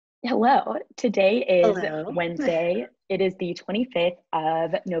Hello. Today is Hello. Wednesday. It is the 25th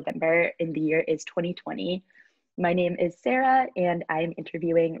of November and the year is 2020. My name is Sarah and I'm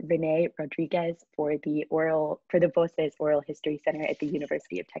interviewing Renee Rodriguez for the Voces Oral History Center at the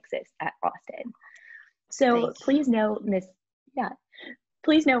University of Texas at Austin. So Thank please you. know, yeah,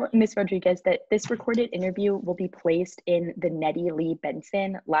 please know, Miss Rodriguez, that this recorded interview will be placed in the Nettie Lee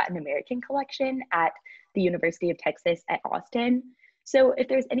Benson Latin American Collection at the University of Texas at Austin. So if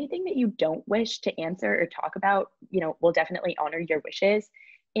there's anything that you don't wish to answer or talk about, we'll definitely honor your wishes.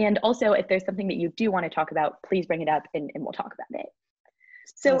 And also, if there's something that you do want to talk about, please bring it up and we'll talk about it.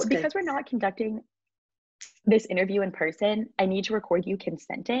 So Sounds good. because we're not conducting this interview in person, I need to record you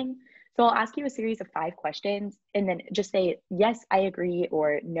consenting. So I'll ask you a series of 5 questions and then just say, yes, I agree,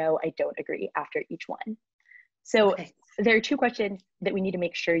 or no, I don't agree after each one. So Okay. there are 2 questions that we need to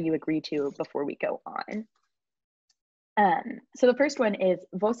make sure you agree to before we go on. So the first one is,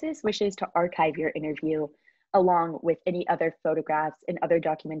 Voces wishes to archive your interview along with any other photographs and other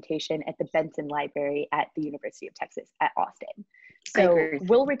documentation at the Benson Library at the University of Texas at Austin. I So agree.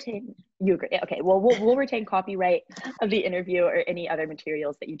 you agree? Okay, well, we'll retain copyright of the interview or any other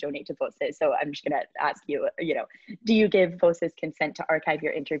materials that you donate to Voces. So I'm just gonna ask you, do you give Voces consent to archive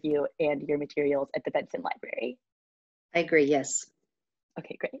your interview and your materials at the Benson Library? I agree. Yes.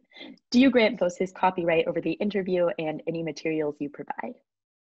 Okay, great. Do you grant Voces copyright over the interview and any materials you provide?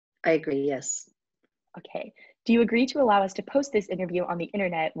 I agree. Yes. Okay. Do you agree to allow us to post this interview on the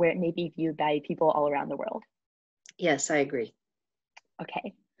internet where it may be viewed by people all around the world? Yes, I agree.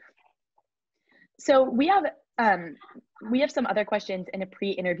 Okay. So we have some other questions in a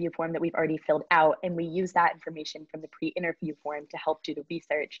pre-interview form that we've already filled out, and we use that information from the pre-interview form to help do the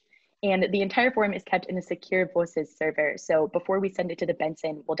research. And the entire form is kept in a secure Voces server. So before we send it to the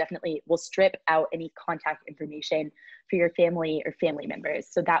Benson, we'll strip out any contact information for your family or family members.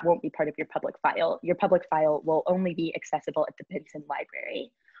 So that won't be part of your public file. Your public file will only be accessible at the Benson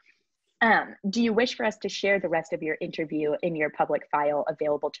Library. Do you wish for us to share the rest of your interview in your public file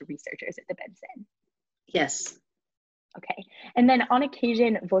available to researchers at the Benson? Yes. Okay. And then on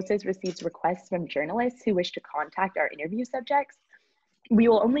occasion, Voces receives requests from journalists who wish to contact our interview subjects. We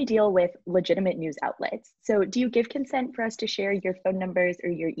will only deal with legitimate news outlets. So do you give consent for us to share your phone numbers or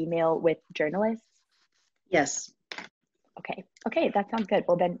your email with journalists? Yes. Okay. Okay, that sounds good.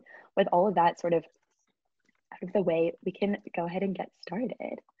 Well, then with all of that sort of out of the way, we can go ahead and get started.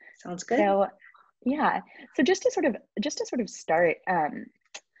 Sounds good. So yeah. So just to sort of start,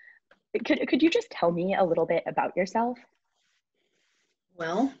 could you just tell me a little bit about yourself?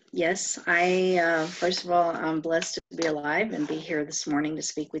 Well, yes. First of all, I'm blessed to be alive and be here this morning to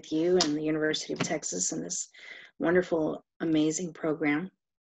speak with you and the University of Texas in this wonderful, amazing program.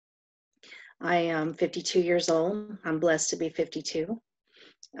 I am 52 years old. I'm blessed to be 52.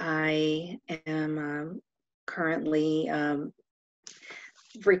 I am currently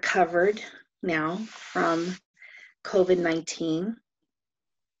recovered now from COVID-19.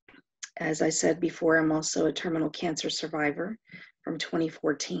 As I said before, I'm also a terminal cancer survivor from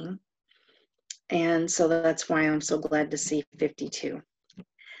 2014. And so that's why I'm so glad to see 52.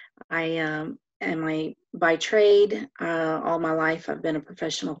 I am by trade, all my life, I've been a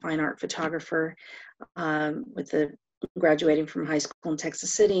professional fine art photographer graduating from high school in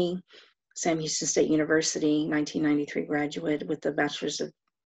Texas City, Sam Houston State University, 1993 graduate with a Bachelor's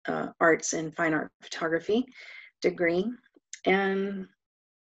of Arts in Fine Art Photography degree, and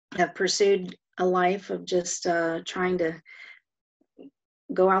have pursued a life of just trying to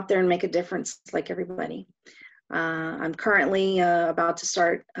go out there and make a difference like everybody. I'm currently about to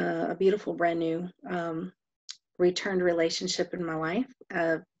start a beautiful brand new returned relationship in my life.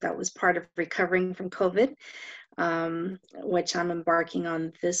 That was part of recovering from COVID, which I'm embarking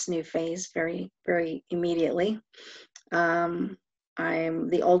on this new phase very, very immediately. I'm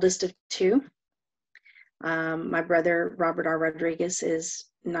the oldest of two. My brother, Robert R. Rodriguez, is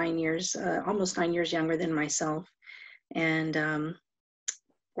almost 9 years younger than myself. And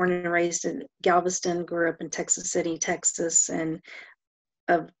born and raised in Galveston, grew up in Texas City, Texas, and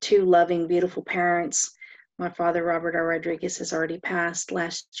of two loving, beautiful parents. My father, Robert R. Rodriguez, has already passed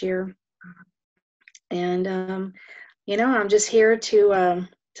last year. And, I'm just here to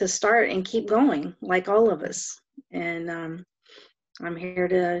start and keep going, like all of us. And I'm here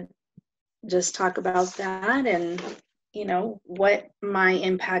to just talk about that and, what my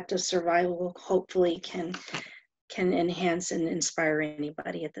impact of survival hopefully can enhance and inspire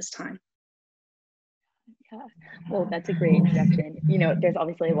anybody at this time. Yeah. Well, that's a great introduction. There's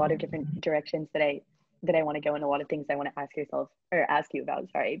obviously a lot of different directions that I want to go and a lot of things I want to ask you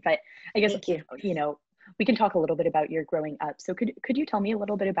about, sorry. But I guess, Thank you. you know, we can talk a little bit about your growing up. So could you tell me a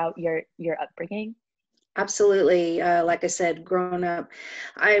little bit about your upbringing? Absolutely. Like I said, growing up,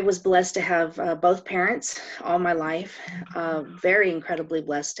 I was blessed to have both parents all my life. Very incredibly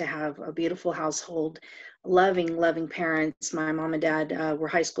blessed to have a beautiful household, loving parents. My mom and dad were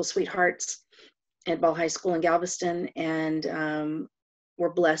high school sweethearts at Ball High School in Galveston, and we're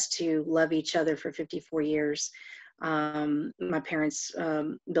blessed to love each other for 54 years. My parents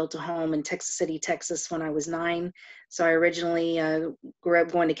built a home in Texas City, Texas when I was 9. So I originally grew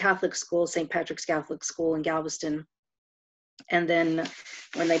up going to Catholic school, St. Patrick's Catholic School in Galveston. And then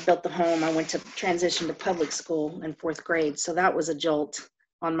when they built the home, I went to transition to public school in 4th grade. So that was a jolt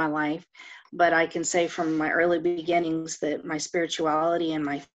on my life. But I can say from my early beginnings that my spirituality and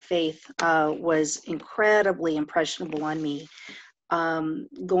my faith was incredibly impressionable on me.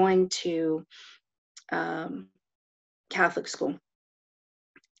 Going to Catholic school,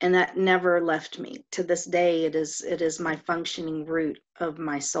 and that never left me. To this day, it is my functioning root of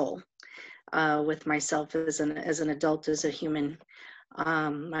my soul, with myself as an adult, as a human.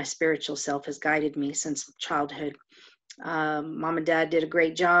 My spiritual self has guided me since childhood. Mom and dad did a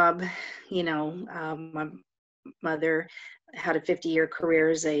great job. My mother had a 50-year career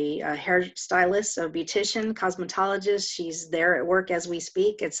as a hairstylist, a beautician, cosmetologist. She's there at work as we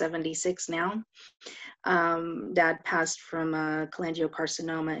speak at 76 now. Dad passed from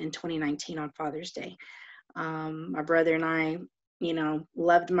cholangiocarcinoma in 2019 on Father's Day. My brother and I,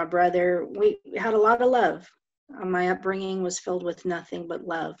 loved my brother. We had a lot of love. My upbringing was filled with nothing but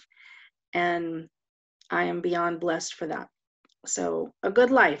love. And I am beyond blessed for that. So a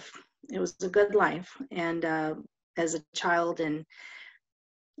good life. It was a good life. And as a child, and,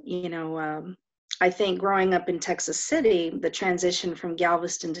 I think growing up in Texas City, the transition from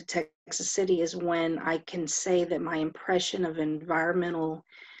Galveston to Texas City is when I can say that my impression of environmental,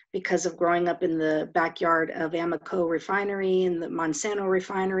 because of growing up in the backyard of Amoco refinery and the Monsanto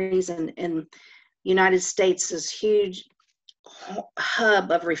refineries, and United States is huge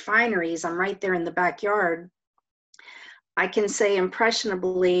hub of refineries. I'm right there in the backyard. I can say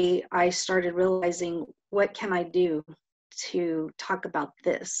impressionably, I started realizing, what can I do to talk about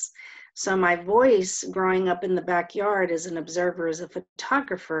this? So my voice growing up in the backyard as an observer, as a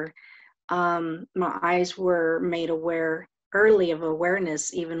photographer, my eyes were made aware early of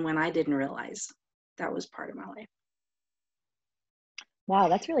awareness, even when I didn't realize that was part of my life. Wow,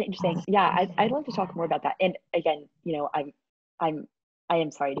 that's really interesting. Yeah, I'd love to talk more about that. And again, I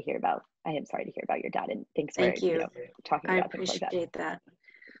am sorry to hear about your dad, and thanks for Thank you. Talking about things like that. I appreciate that.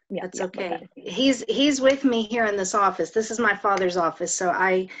 Yeah, that's okay. He's with me here in this office. This is my father's office, so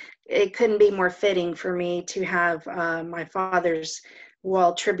it couldn't be more fitting for me to have my father's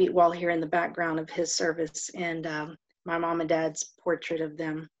tribute wall here in the background of his service, and my mom and dad's portrait of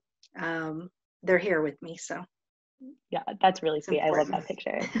them. They're here with me, so. Yeah, that's really sweet. I love that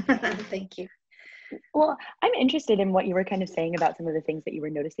picture. Thank you. Well, I'm interested in what you were kind of saying about some of the things that you were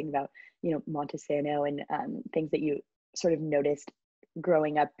noticing about, Montesano, and things that you sort of noticed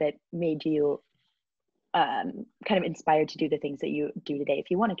growing up that made you kind of inspired to do the things that you do today. If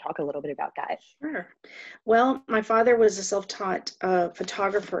you want to talk a little bit about that. Sure. Well, my father was a self-taught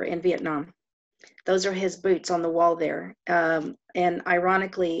photographer in Vietnam. Those are his boots on the wall there. And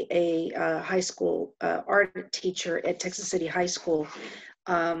ironically, a high school art teacher at Texas City High School,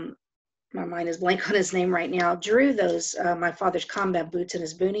 my mind is blank on his name right now, drew those, my father's combat boots and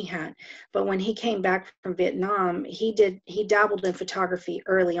his boonie hat. But when he came back from Vietnam, he dabbled in photography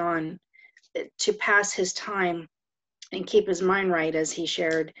early on to pass his time and keep his mind right, as he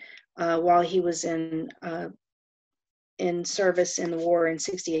shared, while he was in service in the war in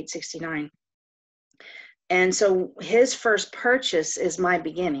 68, 69. And so his first purchase is my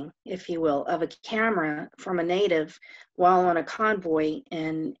beginning, if you will, of a camera from a native while on a convoy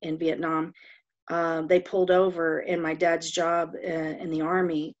in Vietnam. They pulled over, and my dad's job in the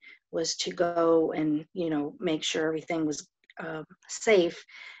Army was to go and, make sure everything was safe.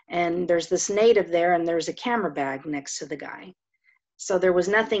 And there's this native there, and there's a camera bag next to the guy. So there was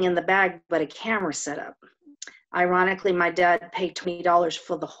nothing in the bag but a camera set up. Ironically, my dad paid $20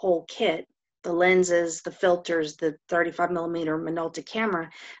 for the whole kit. The lenses, the filters, the 35 millimeter Minolta camera,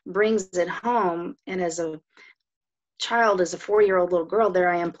 brings it home. And as a child, as a 4-year-old little girl, there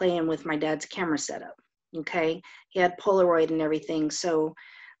I am playing with my dad's camera setup. Okay. He had Polaroid and everything. So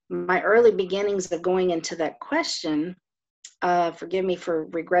my early beginnings of going into that question, forgive me for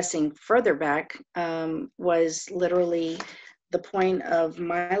regressing further back, was literally the point of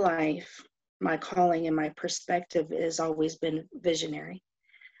my life. My calling and my perspective has always been visionary.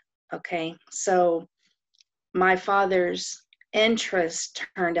 Okay, so my father's interest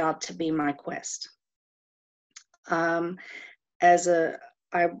turned out to be my quest. Um, as a,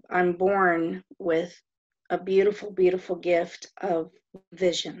 I'm born with a beautiful, beautiful gift of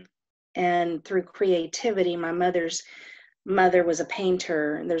vision. And through creativity, my mother's mother was a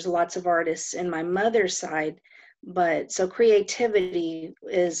painter, and there's lots of artists in my mother's side. But so creativity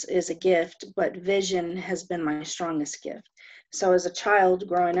is a gift, but vision has been my strongest gift. So as a child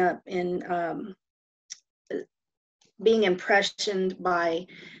growing up in being impressioned by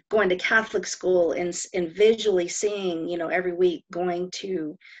going to Catholic school and visually seeing, you know, every week going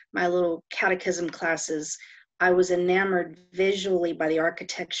to my little catechism classes, I was enamored visually by the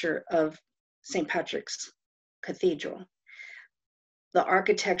architecture of St. Patrick's Cathedral. The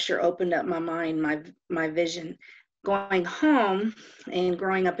architecture opened up my mind, my vision. Going home and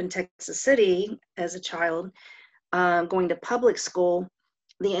growing up in Texas City as a child, going to public school,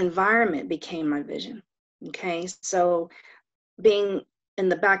 the environment became my vision. Okay, so being in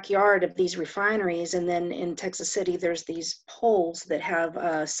the backyard of these refineries, and then in Texas City, there's these poles that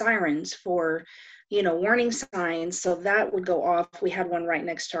have sirens for, you know, warning signs. So that would go off. We had one right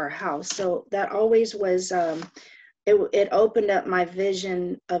next to our house. So that always was, it opened up my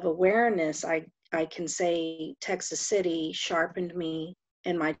vision of awareness. I can say Texas City sharpened me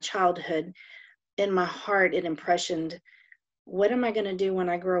in my childhood. In my heart, it impressioned, what am I going to do when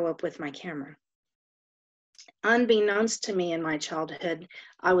I grow up with my camera? Unbeknownst to me in my childhood,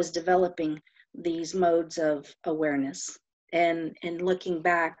 I was developing these modes of awareness. And looking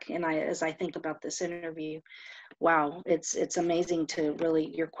back, and as I think about this interview, wow, it's amazing to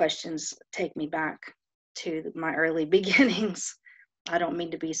really, your questions take me back to my early beginnings. I don't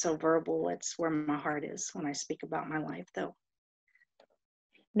mean to be so verbal. It's where my heart is when I speak about my life, though.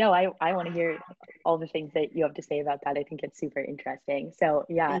 No, I want to hear all the things that you have to say about that. I think it's super interesting. So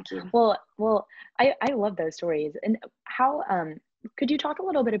yeah, Thank you. well, I love those stories. And how could you talk a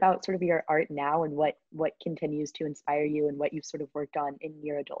little bit about sort of your art now and what continues to inspire you and what you've sort of worked on in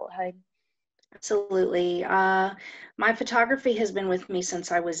your adulthood? Absolutely. My photography has been with me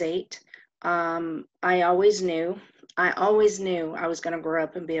since I was 8. I always knew I was going to grow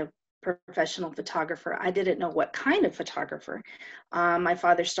up and be a professional photographer. I didn't know what kind of photographer. My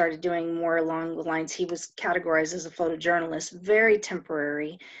father started doing more along the lines, he was categorized as a photojournalist, very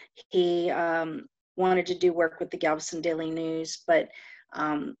temporary. He wanted to do work with the Galveston Daily News, but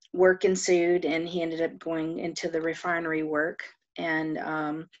work ensued and he ended up going into the refinery work and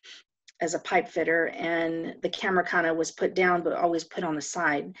as a pipe fitter, and the camera kind of was put down but always put on the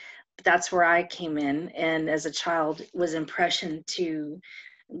side. But that's where I came in, and as a child was impressioned to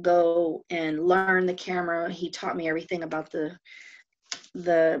go and learn the camera. He taught me everything about the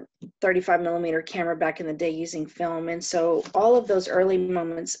 35 millimeter camera back in the day using film. And so all of those early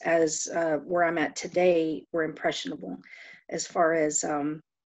moments as where I'm at today were impressionable, as far as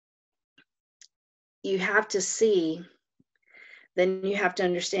you have to see, then you have to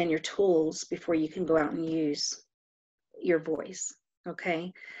understand your tools before you can go out and use your voice.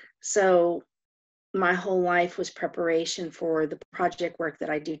 Okay. So my whole life was preparation for the project work that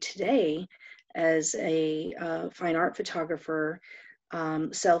I do today as a fine art photographer,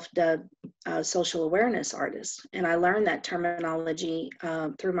 self-dubbed social awareness artist. And I learned that terminology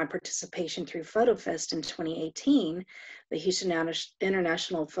through my participation through PhotoFest in 2018, the Houston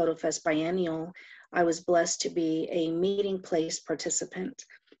International PhotoFest Biennial. I was blessed to be a meeting place participant.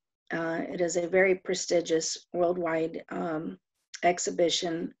 It is a very prestigious worldwide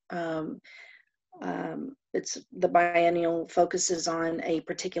exhibition. It's the biennial focuses on a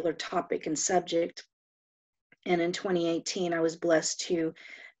particular topic and subject. And in 2018, I was blessed to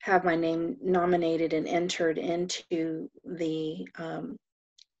have my name nominated and entered into the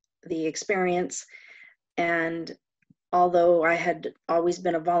experience. And although I had always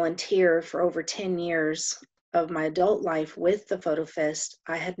been a volunteer for over 10 years of my adult life with the PhotoFest,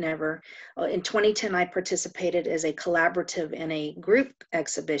 I had never, in 2010, I participated as a collaborative in a group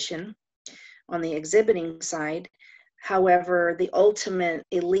exhibition on the exhibiting side. However, the ultimate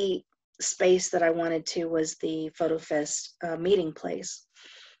elite space that I wanted to was the PhotoFest meeting place.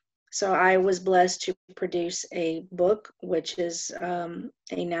 So I was blessed to produce a book, which is a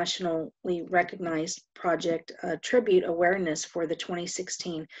nationally recognized project, tribute awareness for the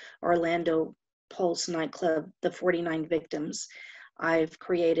 2016 Orlando Pulse nightclub, the 49 victims. I've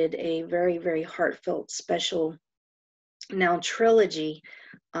created a very, very heartfelt, special now trilogy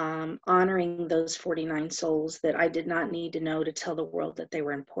honoring those 49 souls that I did not need to know to tell the world that they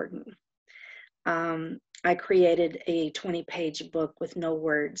were important. I created a 20-page book with no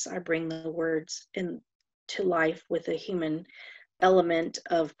words. I bring the words into life with a human element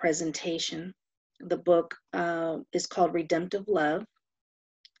of presentation. The book is called Redemptive Love.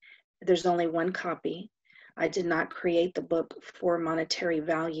 There's only one copy. I did not create the book for monetary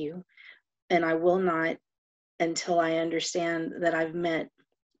value, and I will not until I understand that I've met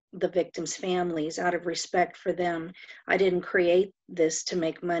the victims' families out of respect for them. I didn't create this to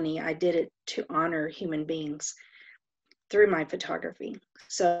make money. I did it to honor human beings through my photography.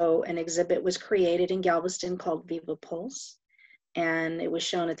 So an exhibit was created in Galveston called Viva Pulse, and it was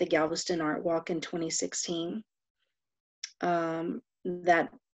shown at the Galveston Art Walk in 2016. That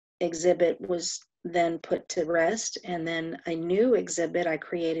exhibit was then put to rest, and then a new exhibit I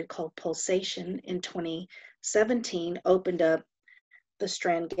created called Pulsation in 2017 opened up the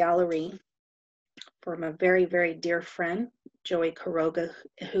Strand Gallery from a very, very dear friend, Joey Caroga,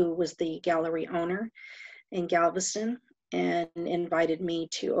 who was the gallery owner in Galveston, and invited me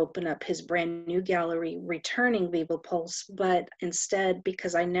to open up his brand new gallery, returning Viva Pulse. But instead,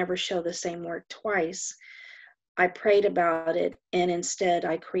 because I never show the same work twice, I prayed about it, and instead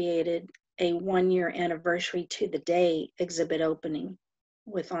I created a 1-year anniversary to the day exhibit opening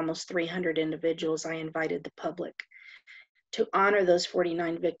with almost 300 individuals. I invited the public to honor those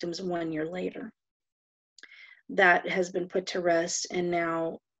 49 victims 1 year later. That has been put to rest, and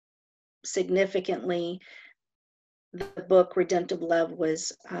now significantly, the book Redemptive Love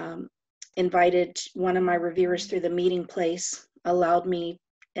was invited. One of my reviewers through the meeting place allowed me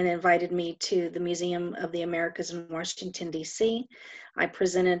and invited me to the Museum of the Americas in Washington, D.C. I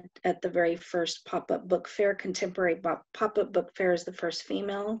presented at the very first pop-up book fair, contemporary pop-up book fair, as the first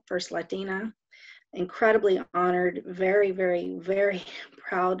female, first Latina. Incredibly honored, very, very, very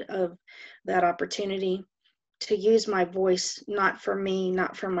proud of that opportunity to use my voice, not for me,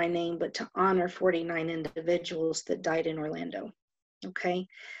 not for my name, but to honor 49 individuals that died in Orlando. Okay,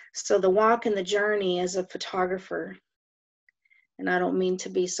 so the walk and the journey as a photographer, and I don't mean to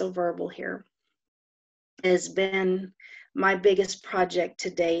be so verbal here, has been my biggest project to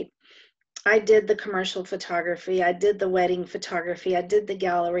date. I did the commercial photography, I did the wedding photography, I did the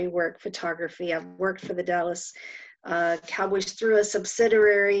gallery work photography. I've worked for the Dallas Cowboys through a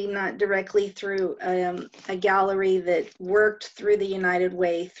subsidiary, not directly through a gallery that worked through the United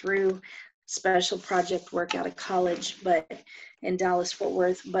Way, through special project work out of college, but in Dallas, Fort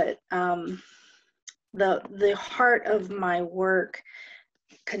Worth. But the heart of my work,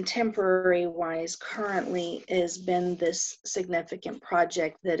 contemporary wise, currently has been this significant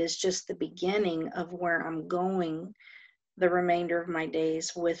project that is just the beginning of where I'm going the remainder of my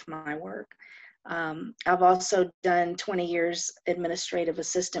days with my work. I've also done 20 years administrative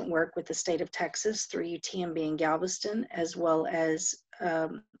assistant work with the state of Texas through UTMB in Galveston, as well as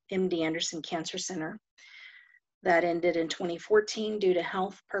MD Anderson Cancer Center. That ended in 2014 due to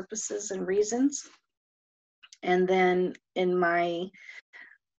health purposes and reasons. And then in my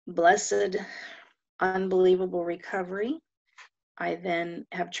blessed, unbelievable recovery, I then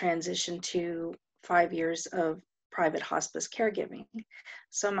have transitioned to 5 years of private hospice caregiving.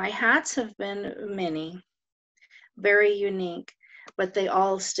 So my hats have been many, very unique, but they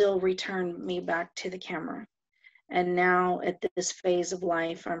all still return me back to the camera. And now at this phase of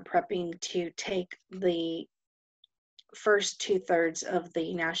life, I'm prepping to take the first 2/3 of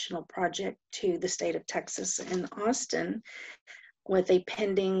the national project to the state of Texas in Austin with a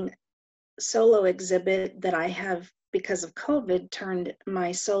pending solo exhibit that I have, because of COVID, turned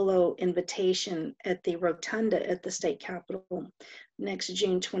my solo invitation at the Rotunda at the state capitol next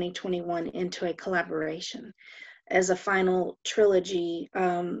June 2021 into a collaboration as a final trilogy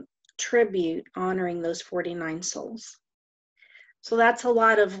tribute honoring those 49 souls. So that's a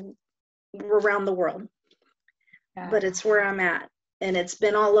lot of around the world, but it's where I'm at. And it's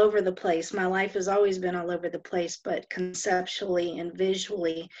been all over the place. My life has always been all over the place, but conceptually and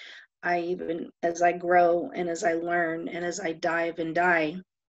visually, as I grow and as I learn and as I dive and die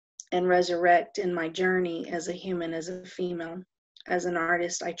and resurrect in my journey as a human, as a female, as an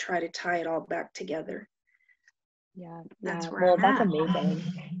artist, I try to tie it all back together. Yeah, well, that's amazing.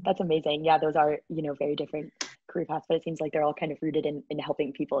 That's amazing. Yeah, those are, very different career paths, but it seems like they're all kind of rooted in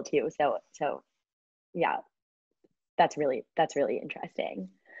helping people too. So yeah, that's really interesting.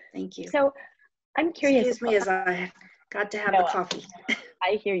 Thank you. So I'm curious. Excuse me as I got to have the coffee.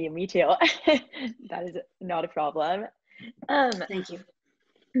 I hear you, me too. That is not a problem. Thank you.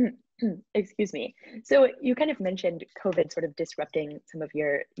 Excuse me. So you kind of mentioned COVID sort of disrupting some of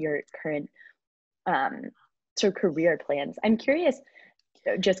your current sort of career plans. I'm curious,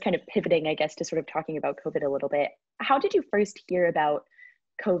 just kind of pivoting, I guess, to sort of talking about COVID a little bit. How did you first hear about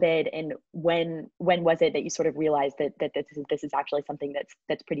COVID, and when was it that you sort of realized that this is actually something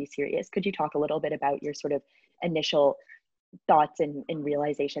that's pretty serious? Could you talk a little bit about your sort of initial thoughts and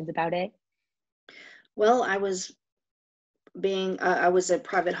realizations about it? Well, I was a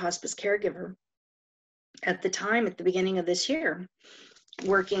private hospice caregiver at the time, at the beginning of this year,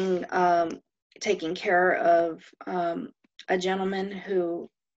 working, taking care of a gentleman who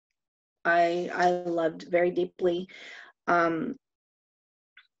I loved very deeply, um,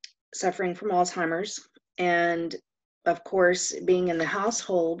 suffering from Alzheimer's. And of course, being in the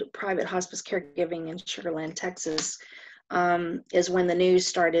household, private hospice caregiving in Sugar Land, Texas, is when the news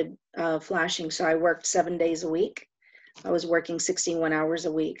started flashing. So I worked 7 days a week. I was working 61 hours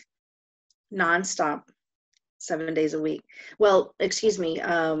a week, nonstop, 7 days a week. Well, excuse me,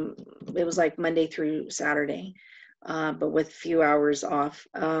 it was like Monday through Saturday, but with few hours off.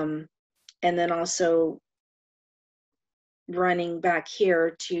 And then also running back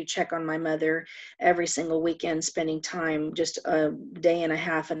here to check on my mother every single weekend, spending time, just a day and a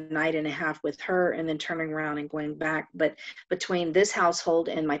half, a night and a half with her, and then turning around and going back. But between this household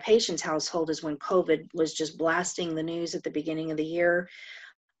and my patient's household is when COVID was just blasting the news at the beginning of the year.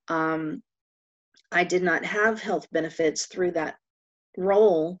 I did not have health benefits through that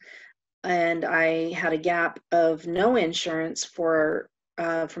role, and I had a gap of no insurance for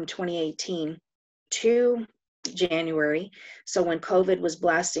from 2018 to January. So when COVID was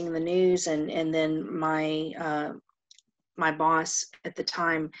blasting the news, and then my boss at the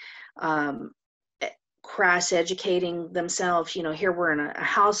time, crass educating themselves, you know, here we're in a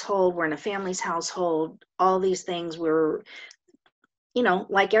household, we're in a family's household, all these things were, you know,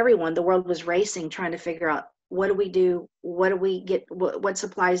 like everyone, the world was racing, trying to figure out, what do we do? What do we get? What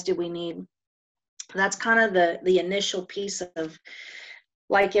supplies do we need? That's kind of the initial piece of,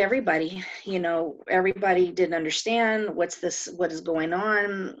 like everybody, you know, everybody didn't understand what is going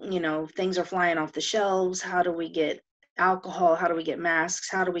on. You know, things are flying off the shelves. How do we get alcohol? How do we get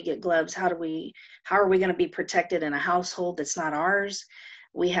masks? How do we get gloves? How are we going to be protected in a household that's not ours?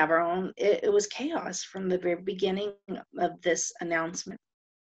 We have our own. It was chaos from the very beginning of this announcement.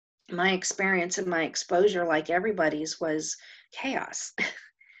 My experience and my exposure, like everybody's, was chaos.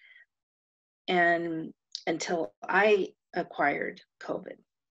 And until I acquired COVID.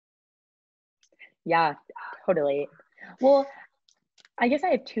 Yeah, totally. Well, I guess I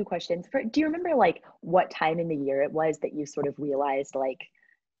have two questions. Do you remember like what time in the year it was that you sort of realized like,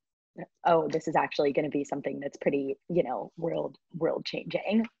 oh, this is actually going to be something that's pretty, you know, world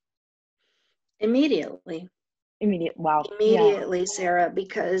changing? Immediately. Wow. Yeah. Immediately, Sarah,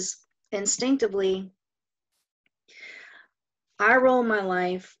 because instinctively, I roll my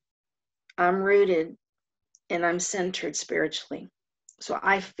life, I'm rooted and I'm centered spiritually. So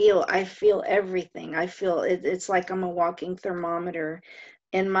I feel everything. I feel it's like I'm a walking thermometer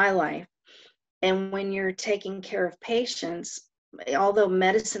in my life. And when you're taking care of patients, although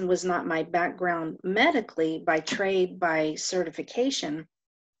medicine was not my background medically, by trade, by certification,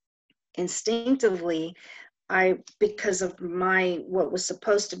 instinctively, because of what was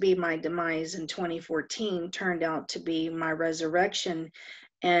supposed to be my demise in 2014 turned out to be my resurrection.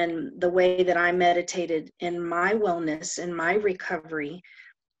 And the way that I meditated in my wellness, in my recovery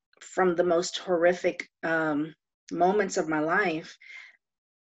from the most horrific moments of my life,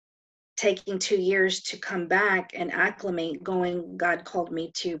 taking 2 years to come back and acclimate, God called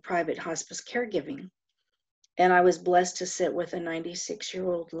me to private hospice caregiving. And I was blessed to sit with a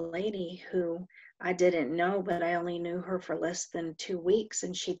 96-year-old lady who I didn't know, but I only knew her for less than 2 weeks,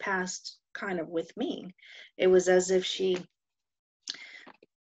 and she passed kind of with me. It was as if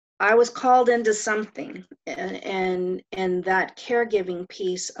I was called into something, and that caregiving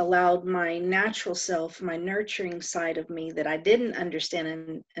piece allowed my natural self, my nurturing side of me that I didn't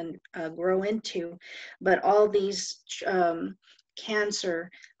understand and grow into, but all these cancer,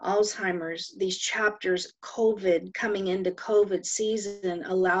 Alzheimer's, these chapters, COVID, coming into COVID season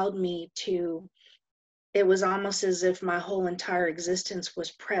allowed me to, it was almost as if my whole entire existence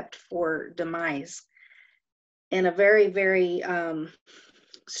was prepped for demise in a very, very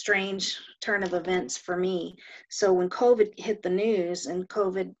strange turn of events for me. So when COVID hit the news and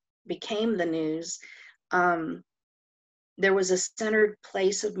COVID became the news, there was a centered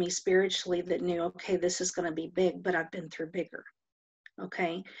place of me spiritually that knew, okay, this is going to be big, but I've been through bigger.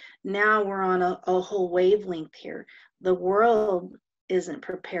 Okay, now we're on a whole wavelength here. The world isn't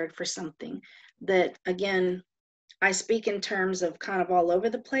prepared for something that, again, I speak in terms of kind of all over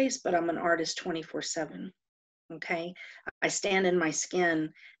the place, but I'm an artist 24/7. Okay, I stand in my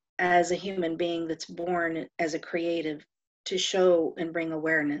skin as a human being that's born as a creative to show and bring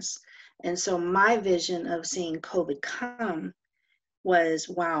awareness. And so my vision of seeing COVID come was,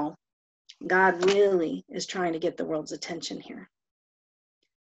 wow, God really is trying to get the world's attention here.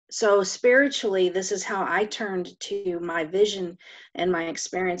 So spiritually, this is how I turned to my vision and my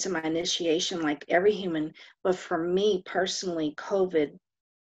experience and my initiation, like every human. But for me personally, COVID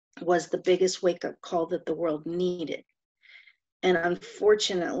was the biggest wake-up call that the world needed. And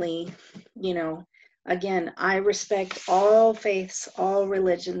unfortunately, you know, again, I respect all faiths, all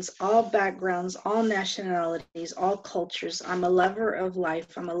religions, all backgrounds, all nationalities, all cultures. I'm a lover of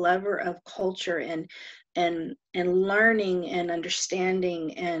life. I'm a lover of culture and learning and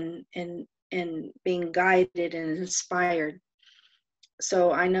understanding and being guided and inspired.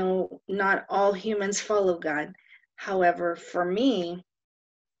 So I know not all humans follow God. However, for me,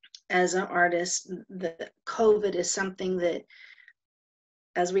 as an artist, the COVID is something that,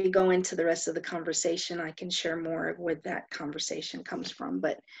 as we go into the rest of the conversation, I can share more of where that conversation comes from.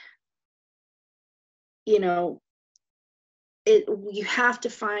 But, you know, you have to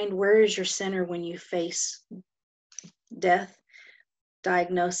find where is your center when you face death,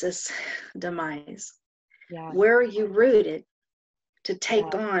 diagnosis, demise. Yeah. Where are you rooted to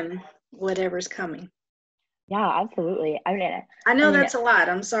take on whatever's coming? Yeah, absolutely. I know that's a lot.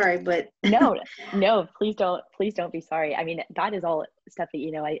 I'm sorry, but no, please don't be sorry. I mean, that is all stuff that,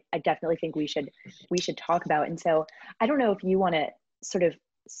 you know, I definitely think we should talk about. And so I don't know if you want to sort of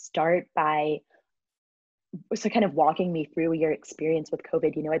start by kind of walking me through your experience with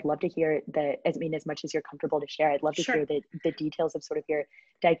COVID. You know, I'd love to hear as much as you're comfortable to share, I'd love to sure. hear the details of sort of your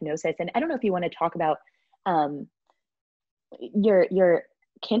diagnosis. And I don't know if you want to talk about your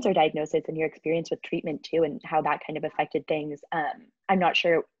cancer diagnosis and your experience with treatment too, and how that kind of affected things. I'm not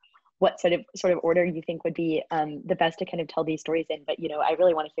sure what sort of order you think would be the best to kind of tell these stories in, but you know, I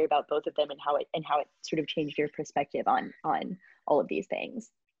really want to hear about both of them and how it sort of changed your perspective on all of these things.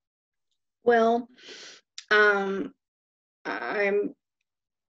 Well, I'm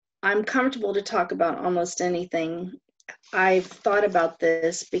comfortable to talk about almost anything. I've thought about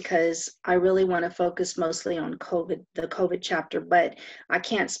this because I really want to focus mostly on COVID, the COVID chapter, but I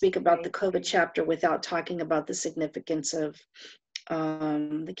can't speak about the COVID chapter without talking about the significance of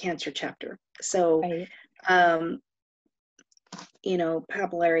the cancer chapter. So, you know,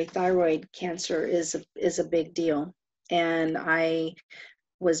 papillary thyroid cancer is a big deal. And I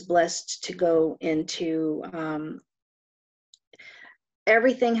was blessed to go into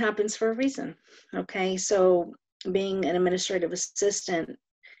everything happens for a reason. Okay, so being an administrative assistant,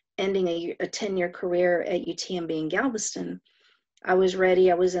 ending a 10-year career at UTMB in Galveston, I was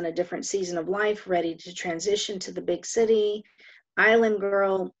ready. I was in a different season of life, ready to transition to the big city, island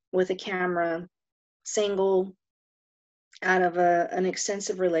girl with a camera, single, out of an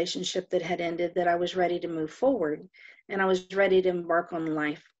extensive relationship that had ended, that I was ready to move forward and I was ready to embark on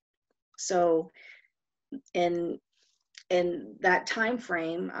life. So in that time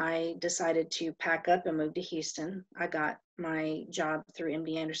frame, I decided to pack up and move to Houston. I got my job through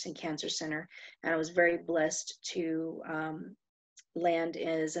MD Anderson Cancer Center, and I was very blessed to land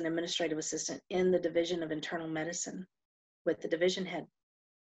as an administrative assistant in the Division of Internal Medicine with the division head,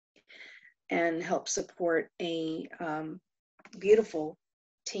 and help support a beautiful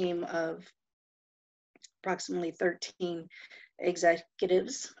team of approximately 13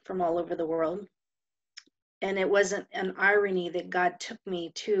 executives from all over the world. And it wasn't an irony that God took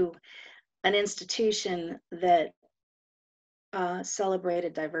me to an institution that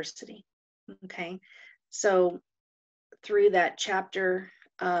celebrated diversity. Okay, so through that chapter,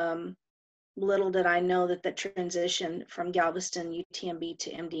 little did I know that the transition from Galveston UTMB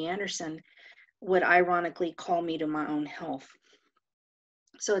to MD Anderson would ironically call me to my own health.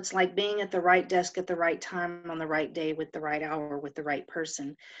 So it's like being at the right desk at the right time on the right day with the right hour with the right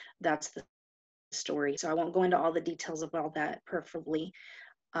person. That's the story. So I won't go into all the details of all that perfectly.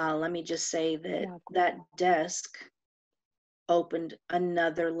 Let me just say that that desk opened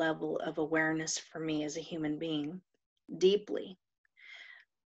another level of awareness for me as a human being, deeply,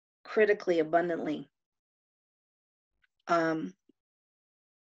 critically, abundantly. I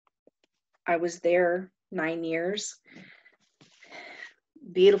was there 9 years.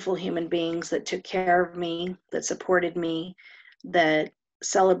 Beautiful human beings that took care of me, that supported me, that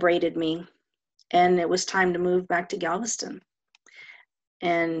celebrated me. And it was time to move back to Galveston.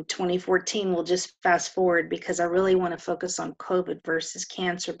 And 2014, we'll just fast forward because I really want to focus on COVID versus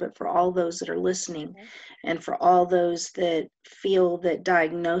cancer. But for all those that are listening, and for all those that feel that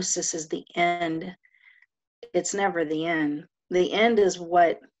diagnosis is the end, it's never the end. The end is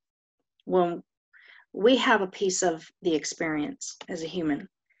when we have a piece of the experience as a human.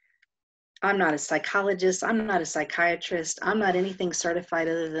 I'm not a psychologist. I'm not a psychiatrist. I'm not anything certified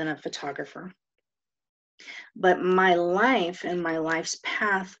other than a photographer. But my life and my life's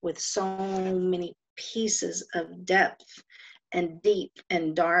path, with so many pieces of depth and deep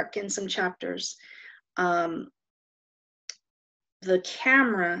and dark in some chapters, the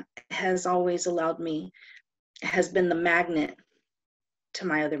camera has always allowed me, has been the magnet to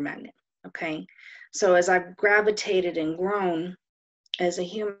my other magnet. Okay. So as I've gravitated and grown as a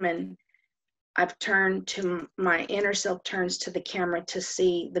human, I've turned to my inner self turns to the camera to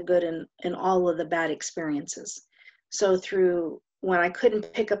see the good in all of the bad experiences. So through when I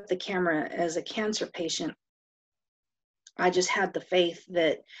couldn't pick up the camera as a cancer patient, I just had the faith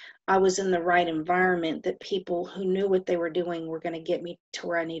that I was in the right environment, that people who knew what they were doing were going to get me to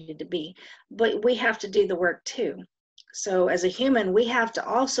where I needed to be. But we have to do the work too. So as a human, we have to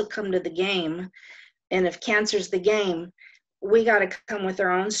also come to the game. And if cancer's the game, we got to come with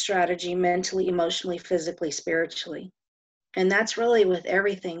our own strategy, mentally, emotionally, physically, spiritually. And that's really with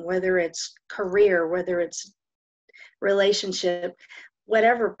everything, whether it's career, whether it's relationship,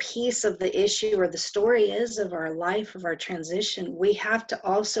 whatever piece of the issue or the story is of our life, of our transition, we have to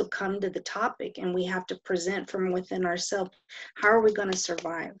also come to the topic and we have to present from within ourselves. How are we going to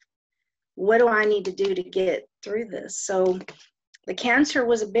survive? What do I need to do to get through this? So the cancer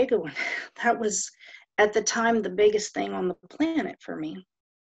was a big one. That was at the time the biggest thing on the planet for me.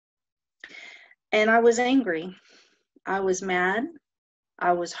 And I was angry. I was mad.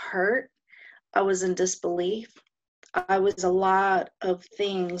 I was hurt. I was in disbelief. I was a lot of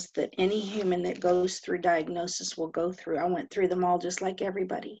things that any human that goes through diagnosis will go through. I went through them all just like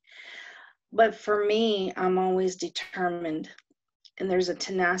everybody. But for me, I'm always determined. And there's a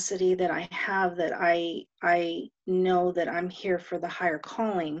tenacity that I have that I know that I'm here for the higher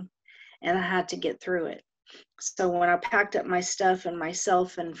calling, and I had to get through it. So when I packed up my stuff and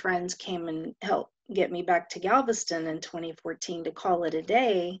myself and friends came and helped get me back to Galveston in 2014 to call it a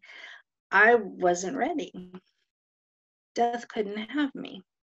day, I wasn't ready. Death couldn't have me.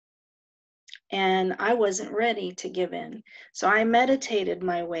 And I wasn't ready to give in. So I meditated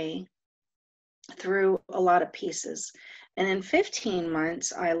my way through a lot of pieces. And in 15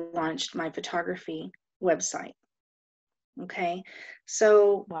 months, I launched my photography website. Okay.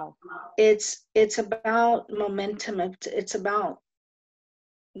 So Wow. It's about momentum. It's about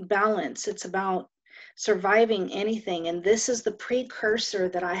balance. It's about surviving anything. And this is the precursor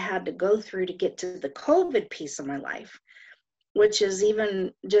that I had to go through to get to the COVID piece of my life, which is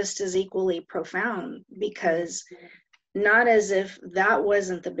even just as equally profound, because not as if that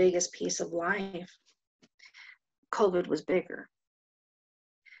wasn't the biggest piece of life, COVID was bigger.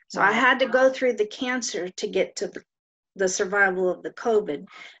 So Wow. I had to go through the cancer to get to the survival of the COVID.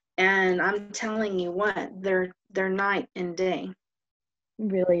 And I'm telling you what, they're night and day.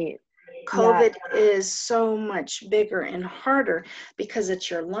 Really? COVID is so much bigger and harder because it's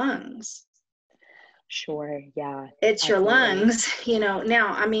your lungs. Sure. Yeah. It's your Absolutely. lungs,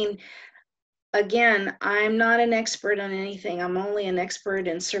 Now, I mean, again, I'm not an expert on anything. I'm only an expert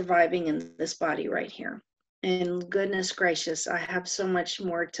in surviving in this body right here. And goodness gracious, I have so much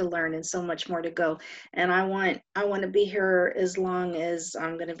more to learn and so much more to go. And I want to be here as long as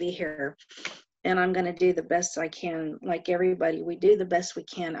I'm going to be here. And I'm going to do the best I can. Like everybody, we do the best we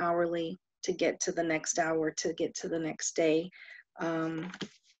can hourly to get to the next hour, to get to the next day.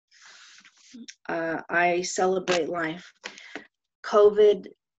 I celebrate life. COVID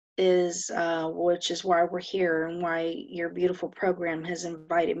is, which is why we're here and why your beautiful program has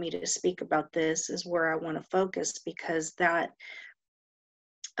invited me to speak about this, is where I want to focus, because that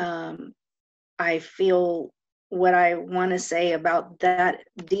I feel what I want to say about that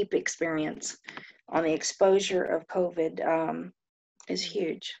deep experience on the exposure of COVID is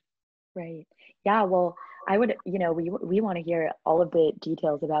huge. Right. Yeah. Well, I would, we want to hear all of the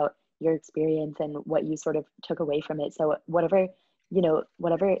details about your experience and what you sort of took away from it. So whatever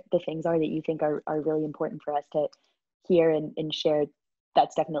the things are that you think are really important for us to hear and share,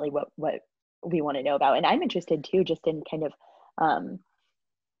 that's definitely what we want to know about. And I'm interested too, just in kind of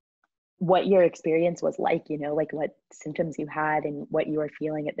what your experience was like, like what symptoms you had and what you were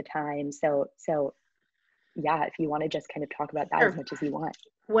feeling at the time. So yeah, if you want to just kind of talk about that Sure. as much as you want.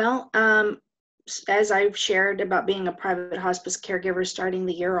 Well, as I've shared about being a private hospice caregiver starting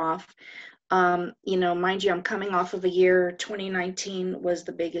the year off, mind you, I'm coming off of a year, 2019 was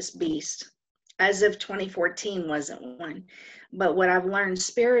the biggest beast, as if 2014 wasn't one. But what I've learned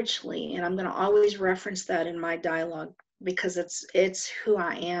spiritually, and I'm going to always reference that in my dialogue, because it's who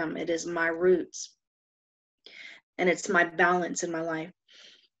I am. It is my roots, and it's my balance in my life.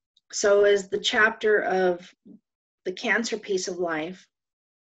 So as the chapter of the cancer piece of life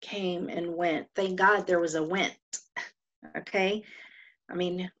came and went, thank God there was a went. Okay. I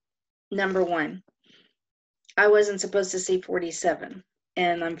mean, number one, I wasn't supposed to see 47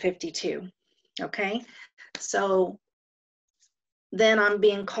 and I'm 52. Okay. So then I'm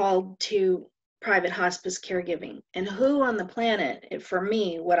being called to private hospice caregiving. And who on the planet, for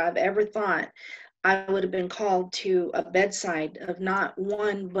me, what I've ever thought I would have been called to a bedside of not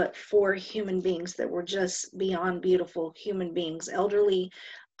one, but 4 human beings that were just beyond beautiful human beings, elderly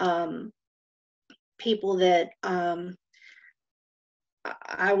people that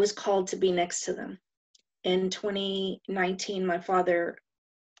I was called to be next to them. In 2019, my father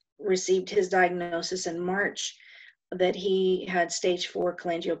received his diagnosis in March that he had stage 4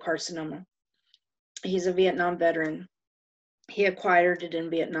 cholangiocarcinoma. He's a Vietnam veteran. He acquired it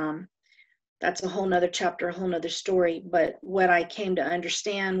in Vietnam. That's a whole nother chapter, a whole nother story. But what I came to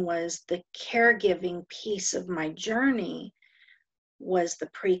understand was the caregiving piece of my journey was the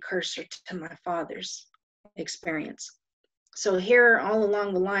precursor to my father's experience. So here all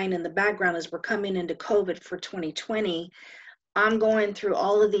along the line in the background, as we're coming into COVID for 2020, I'm going through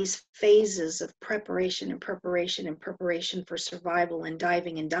all of these phases of preparation and preparation and preparation for survival and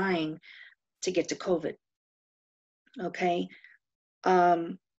diving and dying to get to COVID. Okay.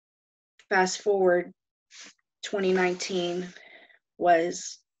 Fast forward, 2019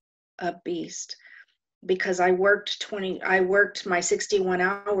 was a beast because I worked my 61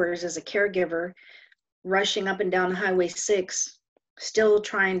 hours as a caregiver, rushing up and down Highway 6, still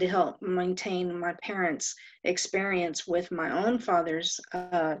trying to help maintain my parents' experience with my own father's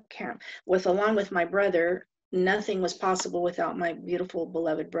care. Along with my brother, nothing was possible without my beautiful,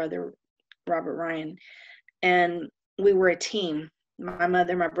 beloved brother, Robert Ryan. And we were a team. My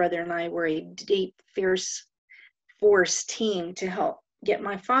mother, my brother, and I were a deep, fierce force team to help get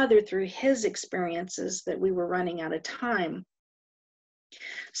my father through his experiences that we were running out of time.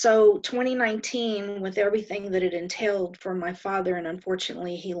 So 2019, with everything that it entailed for my father, and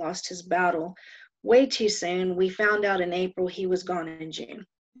unfortunately he lost his battle way too soon. We found out in April he was gone in June.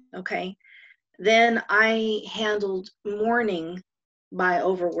 Okay. Then I handled mourning by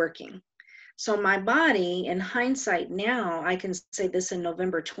overworking. So my body, in hindsight now, I can say this in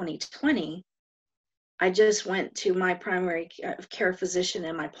November 2020, I just went to my primary care physician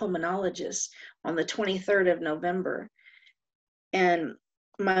and my pulmonologist on the 23rd of November, and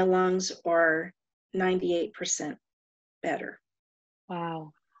my lungs are 98% better.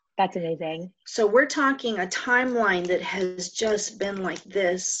 Wow, that's amazing. So we're talking a timeline that has just been like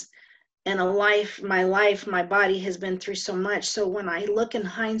this, and my body has been through so much. So when I look in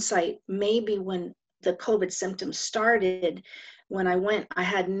hindsight, maybe when the COVID symptoms started, when I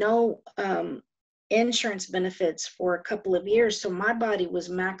had no insurance benefits for a couple of years. So my body was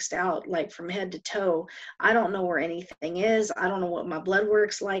maxed out, like from head to toe. I don't know where anything is. I don't know what my blood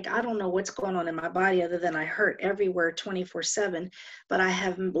works like. I don't know what's going on in my body other than I hurt everywhere 24/7. But I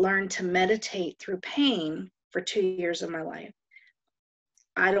have learned to meditate through pain for 2 years of my life.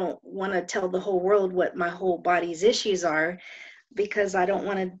 I don't want to tell the whole world what my whole body's issues are, because I don't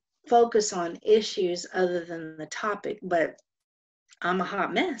want to focus on issues other than the topic, but I'm a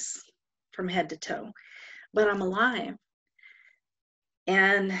hot mess from head to toe, but I'm alive.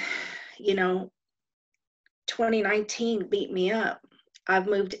 And, 2019 beat me up. I've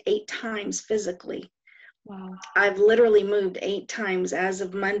moved 8 times physically. Wow. I've literally moved 8 times as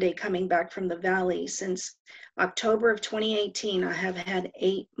of Monday coming back from the valley. Since October of 2018, I have had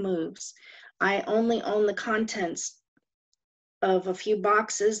 8 moves. I only own the contents of a few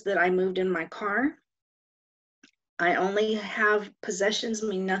boxes that I moved in my car. I only have possessions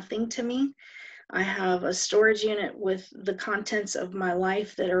mean nothing to me. I have a storage unit with the contents of my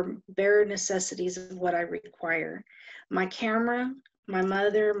life that are bare necessities of what I require. My camera, my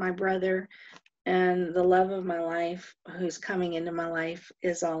mother, my brother, and the love of my life who's coming into my life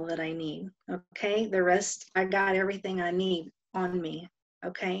is all that I need. Okay. The rest, I got everything I need on me.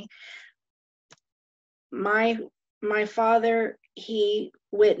 Okay. My father, he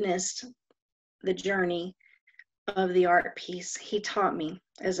witnessed the journey of the art piece. He taught me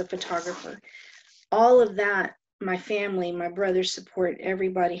as a photographer. All of that, my family, my brothers support,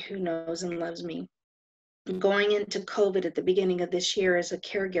 everybody who knows and loves me. Going into COVID at the beginning of this year as a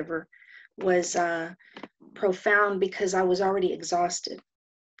caregiver was profound because I was already exhausted.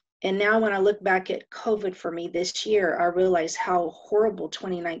 And now when I look back at COVID for me this year, I realize how horrible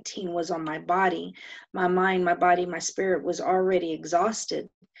 2019 was on my body, my mind, my body, my spirit was already exhausted.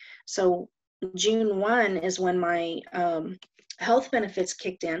 So June 1 is when my health benefits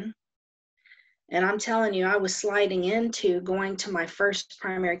kicked in. And I'm telling you, I was sliding into going to my first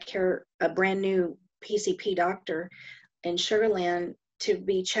primary care, a brand new PCP doctor in Sugar Land to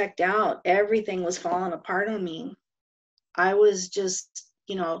be checked out. Everything was falling apart on me. I was just,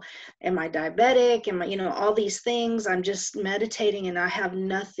 am I diabetic? Am I, all these things. I'm just meditating and I have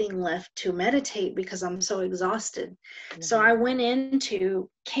nothing left to meditate because I'm so exhausted. Mm-hmm. So I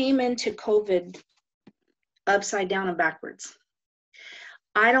came into COVID upside down and backwards.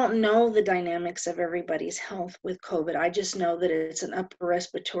 I don't know the dynamics of everybody's health with COVID. I just know that it's an upper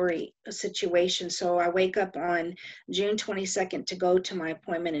respiratory situation. So I wake up on June 22nd to go to my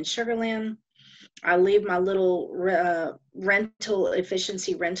appointment in Sugar Land. I leave my little rental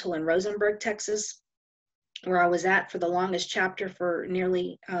efficiency rental in Rosenberg, Texas, where I was at for the longest chapter for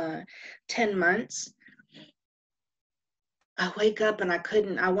nearly 10 months. I wake up and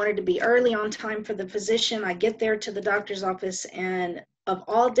I wanted to be early on time for the physician. I get there to the doctor's office, and of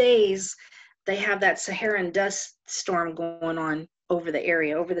all days, they have that Saharan dust storm going on over the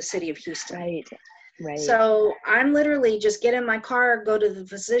area, over the city of Houston. Right, right. So I'm literally just get in my car, go to the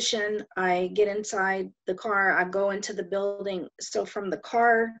physician. I get inside the car, I go into the building. So from the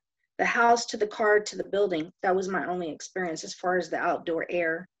car, the house to the car to the building, that was my only experience as far as the outdoor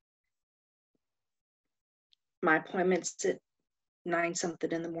air. My appointment's at 9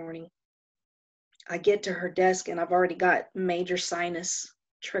 something in the morning. I get to her desk and I've already got major sinus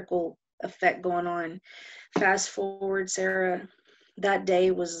trickle effect going on. Fast forward, Sarah, that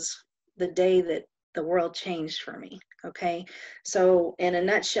day was the day that the world changed for me. Okay. So in a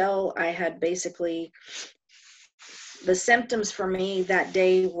nutshell, I had basically, the symptoms for me that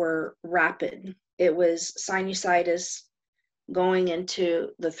day were rapid. It was sinusitis going into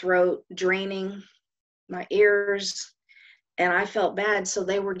the throat, draining my ears, and I felt bad. So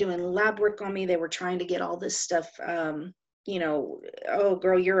they were doing lab work on me. They were trying to get all this stuff, oh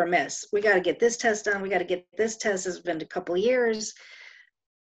girl, you're a mess. We got to get this test done. We got to get this test. It's been a couple of years.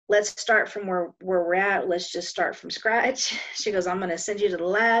 Let's start from where we're at. Let's just start from scratch. She goes, I'm going to send you to the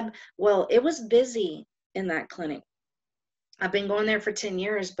lab. Well, it was busy in that clinic. I've been going there for 10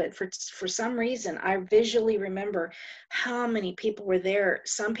 years, but for some reason, I visually remember how many people were there.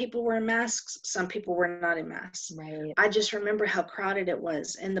 Some people were in masks, some people were not in masks. Right. I just remember how crowded it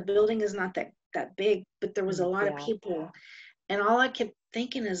was. And the building is not that big, but there was a lot of people. And all I kept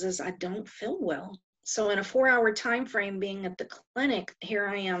thinking is I don't feel well. So in a 4-hour time frame being at the clinic, here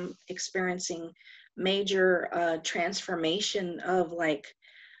I am experiencing major transformation of like,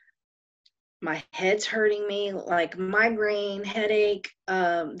 my head's hurting me, like migraine, headache,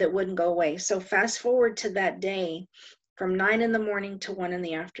 that wouldn't go away. So fast forward to that day from 9 in the morning to 1 in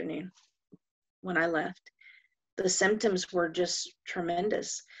the afternoon when I left. The symptoms were just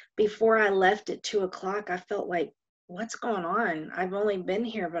tremendous. Before I left at 2 o'clock, I felt like, what's going on? I've only been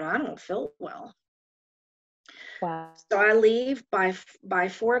here, but I don't feel well. Wow. So I leave by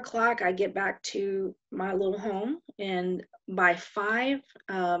 4 o'clock. I get back to my little home, and by 5,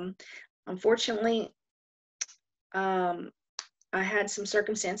 unfortunately, I had some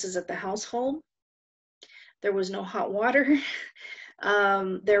circumstances at the household. There was no hot water.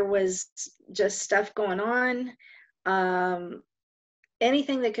 There was just stuff going on.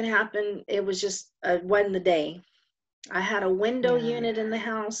 Anything that could happen, it was just wasn't the day. I had a window unit in the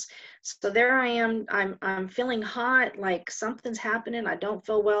house. So there I am. I'm feeling hot, like something's happening. I don't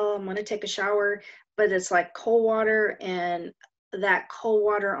feel well. I'm going to take a shower, but it's like cold water, and that cold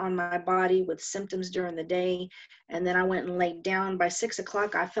water on my body with symptoms during the day. And then I went and laid down. By 6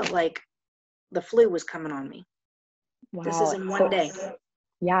 o'clock, I felt like the flu was coming on me. Wow. This is in one day.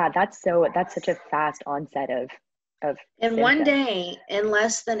 Yeah, that's such a fast onset of in symptoms. One day, in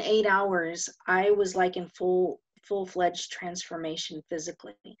less than 8 hours, I was like in full-fledged transformation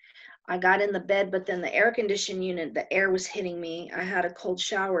physically. I got in the bed, but then the air conditioning unit, the air was hitting me. I had a cold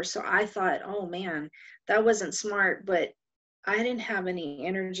shower. So I thought, oh man, that wasn't smart, but I didn't have any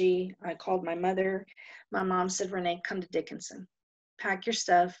energy. I called my mother. My mom said, Renee, come to Dickinson, pack your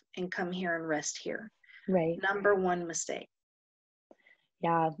stuff and come here and rest here. Right. Number one mistake.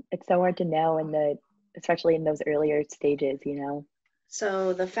 Yeah, it's so hard to know especially in those earlier stages,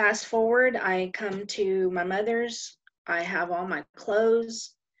 So the fast forward, I come to my mother's. I have all my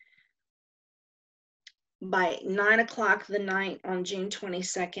clothes. By 9 o'clock the night on June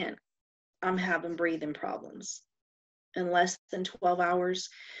 22nd, I'm having breathing problems. In less than 12 hours,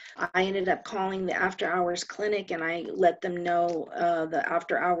 I ended up calling the after hours clinic, and I let them know the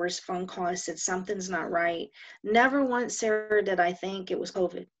after hours phone call. I said, something's not right. Never once, Sarah, did I think it was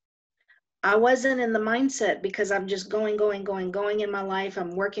COVID. I wasn't in the mindset because I'm just going in my life.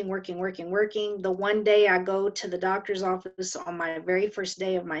 I'm working. The one day I go to the doctor's office on my very first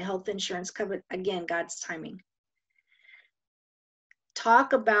day of my health insurance cover, again, God's timing.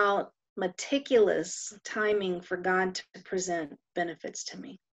 Talk about meticulous timing for God to present benefits to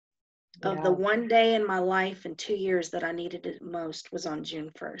me. Yeah. Of the one day in my life in 2 years that I needed it most was on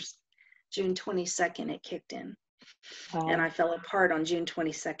June 1st. June 22nd, it kicked in. Wow. And I fell apart on June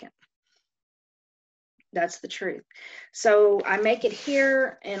 22nd. That's the truth. So I make it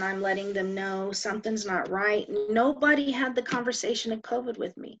here and I'm letting them know something's not right. Nobody had the conversation of COVID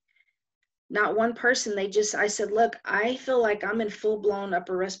with me. Not one person. I said, look, I feel like I'm in full blown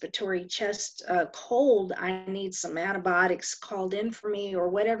upper respiratory chest cold. I need some antibiotics called in for me or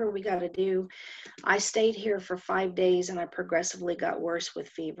whatever we got to do. I stayed here for 5 days and I progressively got worse with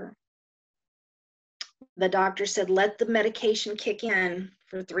fever. The doctor said, let the medication kick in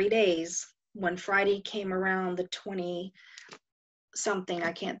for 3 days. When Friday came around, the 20 something,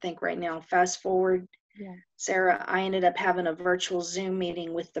 I can't think right now. Fast forward, Yeah. Sarah, I ended up having a virtual Zoom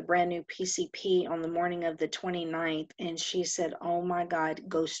meeting with the brand new PCP on the morning of the 29th. And she said, oh my God,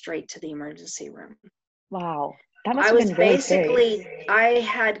 go straight to the emergency room. Wow. That must I have was been really scary. I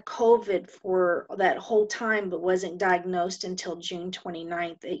had COVID for that whole time, but wasn't diagnosed until June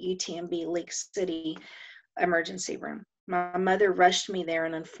 29th at UTMB Lake City emergency room. My mother rushed me there,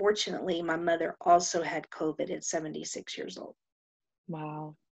 and unfortunately, my mother also had COVID at 76 years old.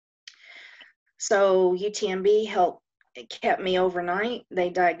 Wow. So UTMB kept me overnight. They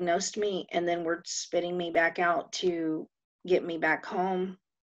diagnosed me, and then were spitting me back out to get me back home.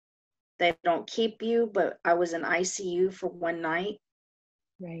 They don't keep you, but I was in ICU for one night.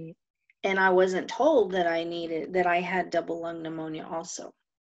 Right. And I wasn't told that I had double lung pneumonia also.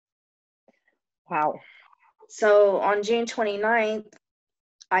 Wow. So on June 29th,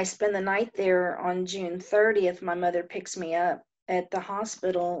 I spend the night there. On June 30th, my mother picks me up at the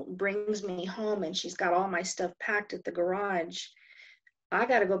hospital, brings me home, and she's got all my stuff packed at the garage. I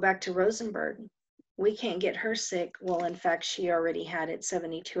got to go back to Rosenberg. We can't get her sick. Well, in fact, she already had it.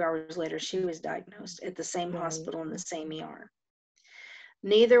 72 hours later, she was diagnosed at the same hospital in the same ER.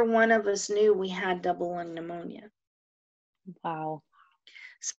 Neither one of us knew we had double lung pneumonia. Wow.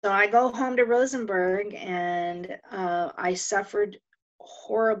 So I go home to Rosenberg, and I suffered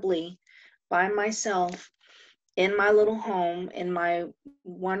horribly by myself in my little home, in my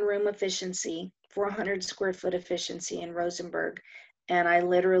one-room efficiency, 400 square foot efficiency in Rosenberg. And I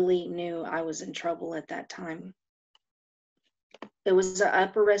literally knew I was in trouble at that time. It was an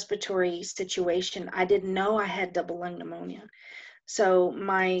upper respiratory situation. I didn't know I had double lung pneumonia. So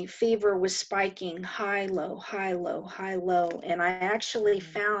my fever was spiking high, low, high, low, high, low. And I actually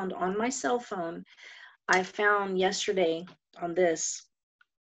found on my cell phone, I found yesterday on this,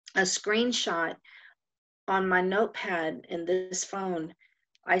 a screenshot on my notepad in this phone.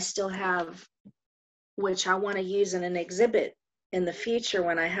 I still have, which I want to use in an exhibit in the future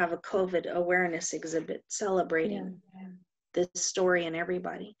when I have a COVID awareness exhibit celebrating this story and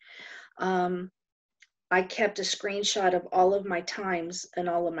everybody. I kept a screenshot of all of my times and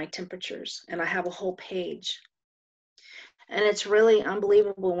all of my temperatures, and I have a whole page. And it's really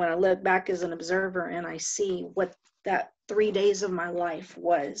unbelievable when I look back as an observer and I see what that 3 days of my life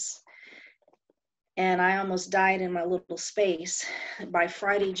was. And I almost died in my little space. By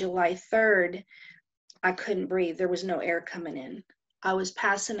Friday, July 3rd, I couldn't breathe. There was no air coming in. I was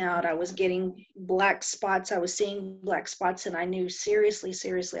passing out. I was getting black spots. I was seeing black spots, and I knew seriously,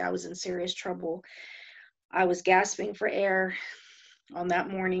 I was in serious trouble. I was gasping for air on that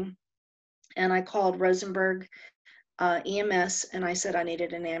morning, and I called Rosenberg EMS, and I said I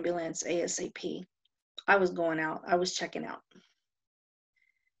needed an ambulance ASAP. I was going out. I was checking out.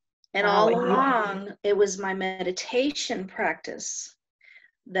 And Wow. all along, it was my meditation practice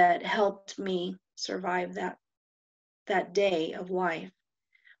that helped me survive that day of life.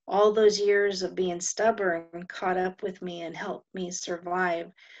 All those years of being stubborn caught up with me and helped me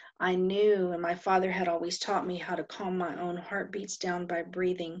survive. I knew, and my father had always taught me how to calm my own heartbeats down by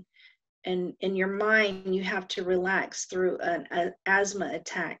breathing. And in your mind, you have to relax through an asthma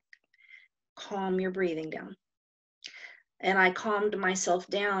attack. Calm your breathing down. And I calmed myself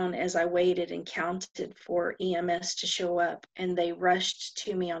down as I waited and counted for EMS to show up. And they rushed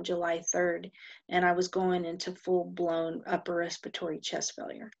to me on July 3rd, and I was going into full-blown upper respiratory chest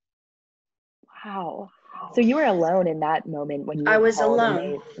failure. Wow. So you were alone in that moment when you I were was called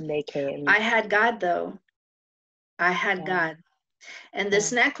alone. and they came. I had God, though. I had God. And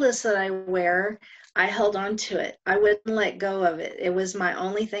this necklace that I wear, I held on to it. I wouldn't let go of it. It was my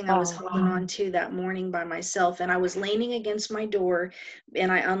only thing I was holding on to that morning by myself. And I was leaning against my door,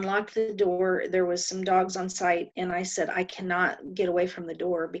 and I unlocked the door. There was some dogs on site, and I said, I cannot get away from the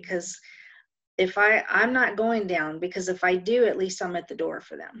door, because if I'm not going down, because if I do, at least I'm at the door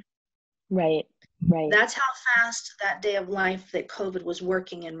for them. Right. That's how fast that day of life that COVID was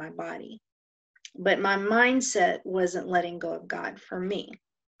working in my body. But my mindset wasn't letting go of God for me.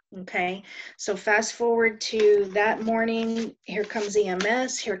 Okay, so fast forward to that morning. Here comes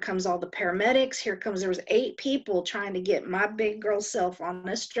EMS. Here comes all the paramedics. There was 8 people trying to get my big girl self on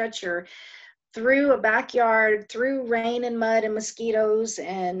a stretcher through a backyard, through rain and mud and mosquitoes,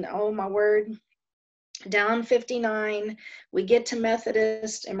 and oh my word, down 59. We get to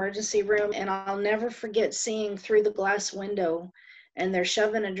Methodist emergency room, and I'll never forget seeing through the glass window, and they're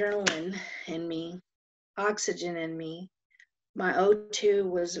shoving adrenaline in me, oxygen in me. My O2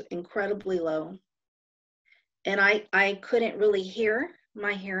 was incredibly low, and I couldn't really hear.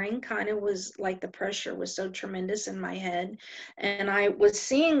 My hearing kind of was like the pressure was so tremendous in my head, and I was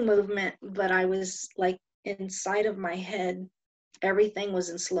seeing movement, but I was like inside of my head, everything was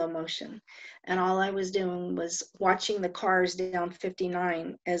in slow motion, and all I was doing was watching the cars down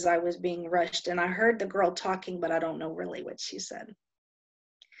 59 as I was being rushed. And I heard the girl talking, but I don't know really what she said.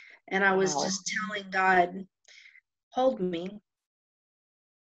 And I was just telling God, hold me,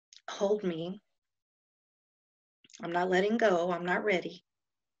 hold me. I'm not letting go. I'm not ready.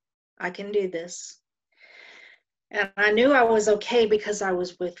 I can do this. And I knew I was okay because I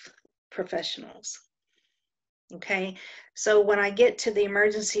was with professionals. Okay. So when I get to the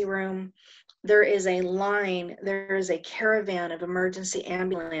emergency room, there is a line, there is a caravan of emergency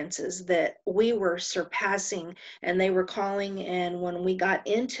ambulances that we were surpassing, and they were calling. And when we got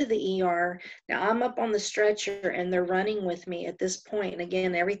into the ER, now I'm up on the stretcher and they're running with me at this point. And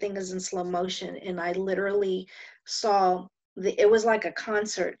again, everything is in slow motion. And I literally saw it was like a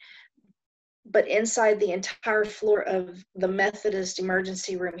concert, but inside the entire floor of the Methodist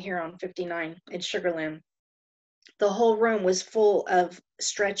emergency room here on 59 in Sugar Land, the whole room was full of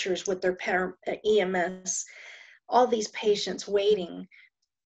stretchers with their EMS, all these patients waiting.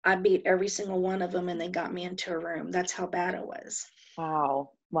 I beat every single one of them, and they got me into a room. That's how bad it was.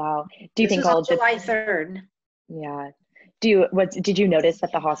 Wow. Wow. Do you This think was on July 3rd? Yeah. Did you notice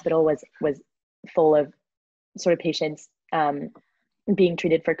that the hospital was full of sort of patients being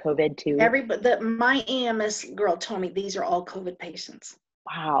treated for COVID too? My EMS girl told me these are all COVID patients.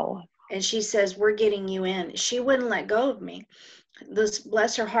 Wow. And she says, we're getting you in. She wouldn't let go of me. This,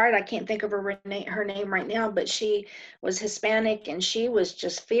 bless her heart, I can't think of her name right now, but she was Hispanic and she was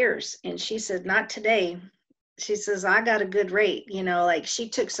just fierce. And she said, not today. She says, I got a good rate. You know, like she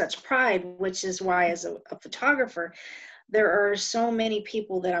took such pride, which is why as a photographer, there are so many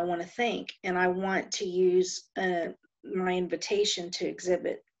people that I want to thank. And I want to use my invitation to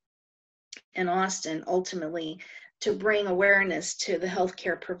exhibit in Austin ultimately to bring awareness to the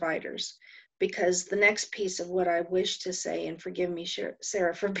healthcare providers, because the next piece of what I wish to say, and forgive me,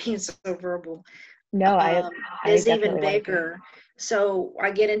 Sarah, for being so verbal, no, I is even definitely bigger. So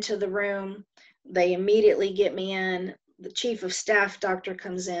I get into the room, they immediately get me in. The chief of staff doctor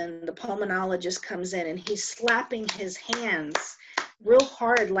comes in, the pulmonologist comes in, and he's slapping his hands real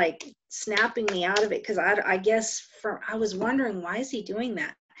hard, like snapping me out of it. Because I guess I was wondering, why is he doing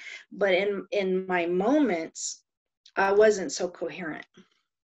that? But in my moments, I wasn't so coherent.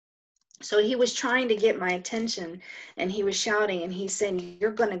 So he was trying to get my attention, and he was shouting, and he said,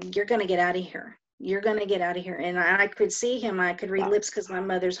 you're gonna get out of here. You're gonna get out of here. And I could see him. I could read lips because my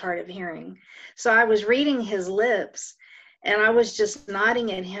mother's hard of hearing. So I was reading his lips, and I was just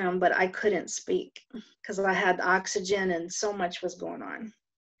nodding at him, but I couldn't speak because I had oxygen and so much was going on.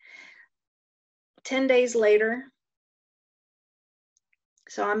 10 days later,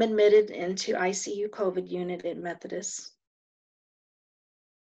 so I'm admitted into ICU COVID unit at Methodist.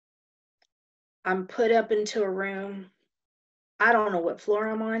 I'm put up into a room. I don't know what floor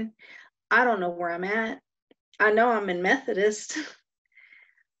I'm on. I don't know where I'm at. I know I'm in Methodist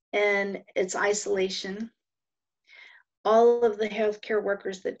and it's isolation. All of the healthcare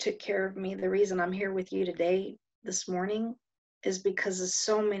workers that took care of me, the reason I'm here with you today, this morning, is because of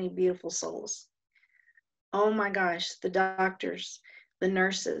so many beautiful souls. Oh my gosh, the doctors, the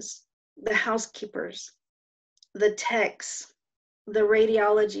nurses, the housekeepers, the techs, the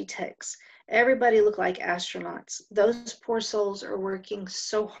radiology techs, everybody looked like astronauts. Those poor souls are working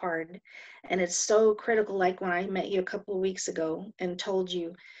so hard, and it's so critical. Like when I met you a couple of weeks ago and told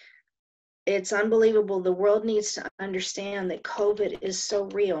you, it's unbelievable. The world needs to understand that COVID is so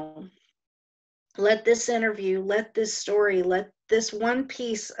real. Let this interview, let this story, let this one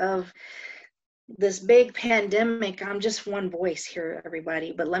piece of this big pandemic, I'm just one voice here,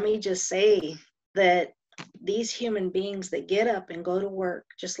 everybody, but let me just say that these human beings that get up and go to work,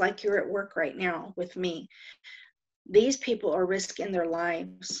 just like you're at work right now with me, these people are risking their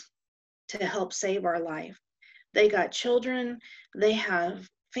lives to help save our life. They got children, they have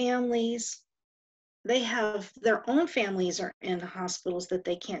families, they have their own families are in hospitals that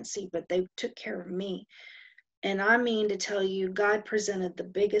they can't see, but they took care of me. And I mean to tell you, God presented the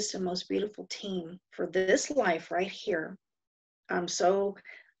biggest and most beautiful team for this life right here. I'm so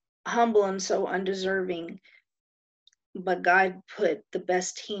humble and so undeserving. but God put the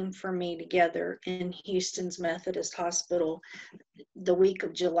best team for me together in Houston's Methodist Hospital the week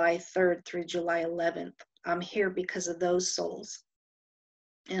of July 3rd through July 11th. I'm here because of those souls,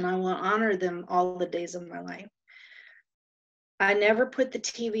 and I will honor them all the days of my life. I never put the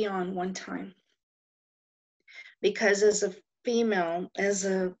TV on one time, because as a female, as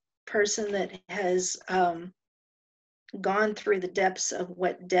a person that has gone through the depths of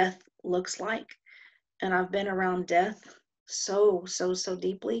what death looks like, and I've been around death so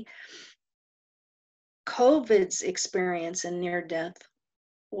deeply, COVID's experience in near death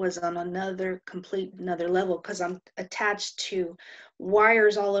was on another level, because I'm attached to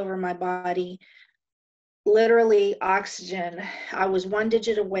wires all over my body, literally oxygen. I was one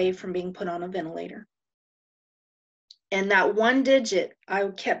digit away from being put on a ventilator. And that one digit, I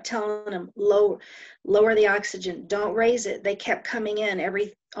kept telling them, lower the oxygen, don't raise it. They kept coming in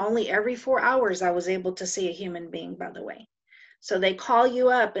only every 4 hours. I was able to see a human being, by the way. So they call you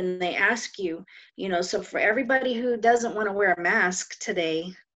up and they ask you, so for everybody who doesn't want to wear a mask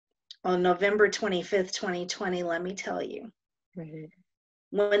today on November 25th, 2020, let me tell you, Right.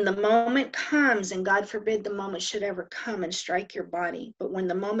 When the moment comes, and God forbid the moment should ever come and strike your body, but when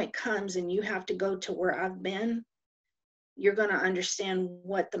the moment comes and you have to go to where I've been, you're going to understand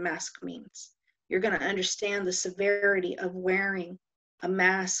what the mask means. You're going to understand the severity of wearing a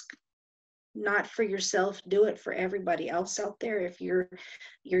mask, not for yourself, do it for everybody else out there. If you're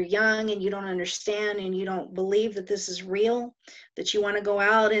young and you don't understand and you don't believe that this is real, that you want to go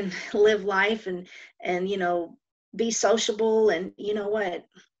out and live life and be sociable, and you know what,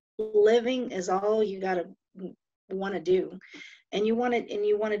 living is all you got to want to do, and you want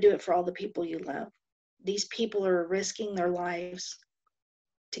to do it for all the people you love. These people are risking their lives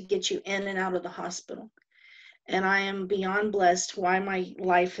to get you in and out of the hospital. And I am beyond blessed. Why my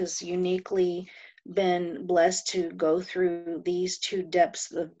life has uniquely been blessed to go through these two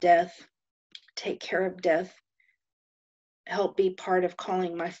depths of death, take care of death, help be part of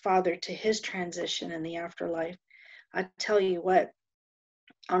calling my father to his transition in the afterlife. I tell you what,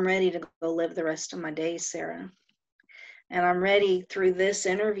 I'm ready to go live the rest of my days, Sarah. And I'm ready through this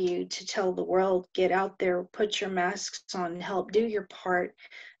interview to tell the world, get out there, put your masks on, help do your part.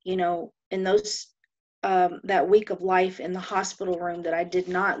 In those that week of life in the hospital room that I did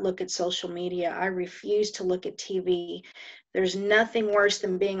not look at social media, I refused to look at TV. There's nothing worse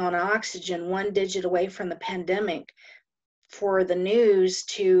than being on oxygen, one digit away from the pandemic, for the news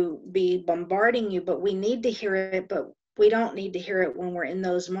to be bombarding you. But we need to hear it, but we don't need to hear it when we're in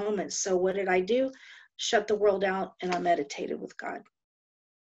those moments. So what did I do? Shut the world out, and I meditated with God.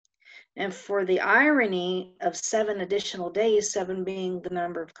 And for the irony of 7 additional days, 7 being the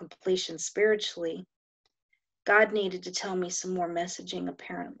number of completion spiritually, God needed to tell me some more messaging,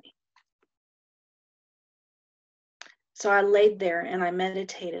 apparently. So I laid there and I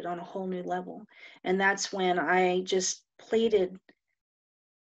meditated on a whole new level. And that's when I just pleaded,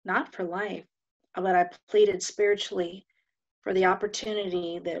 not for life, but I pleaded spiritually for the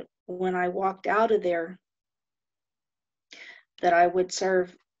opportunity that when I walked out of there, that I would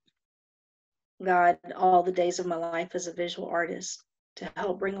serve God all the days of my life as a visual artist, to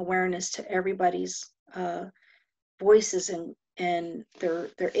help bring awareness to everybody's voices and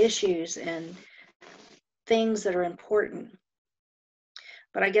their issues and things that are important.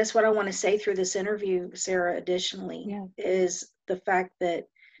 But I guess what I want to say through this interview, Sarah, additionally, is the fact that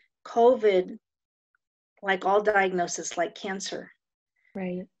COVID, like all diagnosis, like cancer,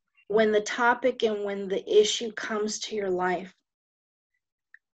 right, when the topic and when the issue comes to your life,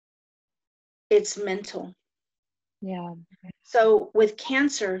 it's mental. Yeah. So with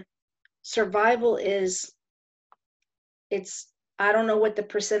cancer, survival is, I don't know what the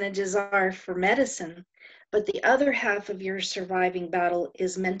percentages are for medicine, but the other half of your surviving battle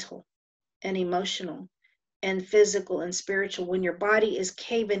is mental and emotional and physical and spiritual. When your body is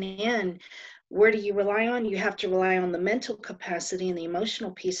caving in, where do you rely on? You have to rely on the mental capacity and the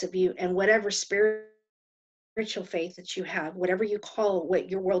emotional piece of you, and whatever spiritual faith that you have, whatever you call what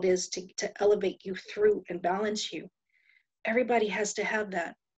your world is to elevate you through and balance you. Everybody has to have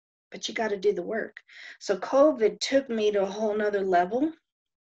that, but you got to do the work. So COVID took me to a whole nother level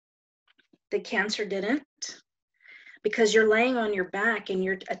that cancer didn't, because you're laying on your back and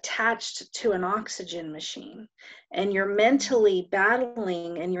you're attached to an oxygen machine, and you're mentally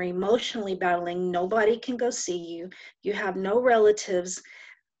battling and you're emotionally battling. Nobody can go see you. You have no relatives.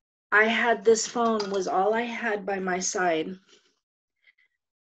 I had this phone was all I had by my side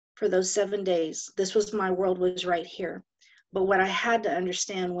for those 7 days. This was my world, was right here. But what I had to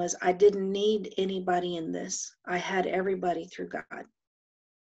understand was I didn't need anybody in this. I had everybody through God.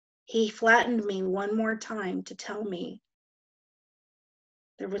 He flattened me one more time to tell me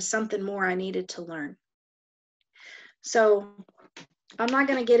there was something more I needed to learn. So I'm not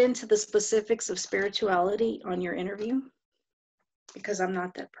going to get into the specifics of spirituality on your interview because I'm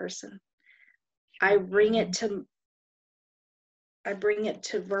not that person. I bring it to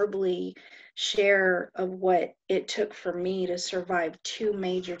verbally share of what it took for me to survive 2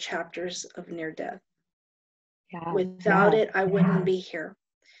 major chapters of near death. Yeah. Without it, I wouldn't be here.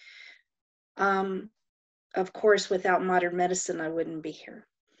 Of course, without modern medicine, I wouldn't be here.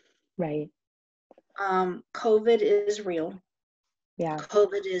 Right. COVID is real. Yeah.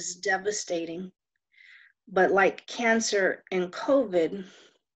 COVID is devastating. But like cancer and COVID,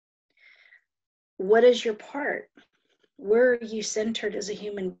 what is your part? Where are you centered as a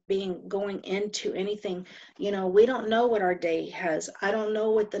human being going into anything? You know, we don't know what our day has. I don't know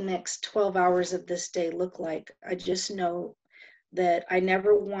what the next 12 hours of this day look like. I just know that I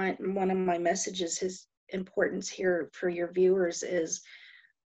never want, one of my messages, his importance here for your viewers is,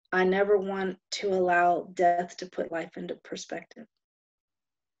 I never want to allow death to put life into perspective.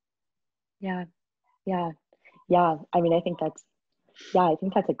 Yeah. Yeah. Yeah. I mean, I think that's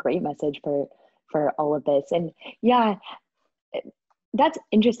a great message for all of this. And yeah, that's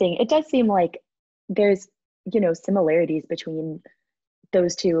interesting. It does seem like there's, similarities between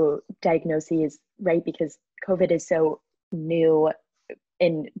those two diagnoses, right? Because COVID is so new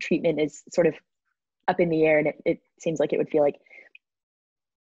and treatment is sort of up in the air, and it seems like it would feel like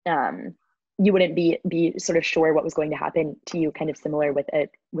you wouldn't be sort of sure what was going to happen to you, kind of similar with a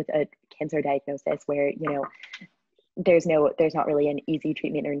cancer diagnosis where, there's not really an easy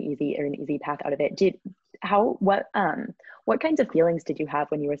treatment or an easy path out of it. What kinds of feelings did you have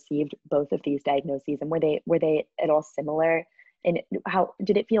when you received both of these diagnoses, and were they at all similar? And how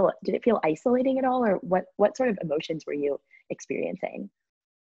did it feel isolating at all, or what sort of emotions were you experiencing?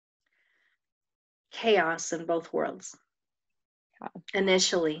 Chaos in both worlds. Yeah.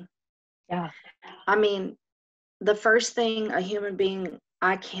 Initially. Yeah. I mean, the first thing a human being,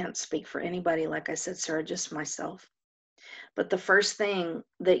 I can't speak for anybody, like I said, Sarah, just myself. But the first thing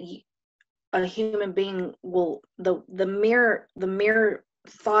that a human being will, the mere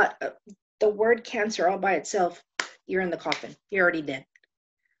thought, the word cancer all by itself, you're in the coffin. You're already dead.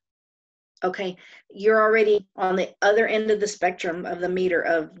 Okay, you're already on the other end of the spectrum of the meter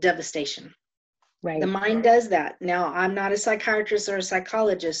of devastation. Right. The mind does that. Now, I'm not a psychiatrist or a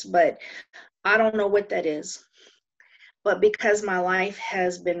psychologist, but I don't know what that is. But because my life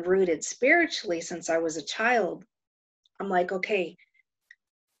has been rooted spiritually since I was a child, I'm like, okay,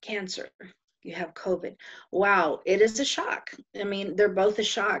 cancer, you have COVID. Wow, it is a shock. I mean, they're both a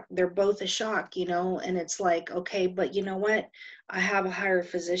shock. And it's like, okay, but you know what? I have a higher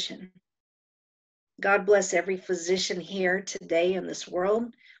physician. God bless every physician here today in this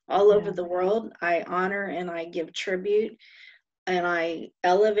world, all over the world. I honor and I give tribute and I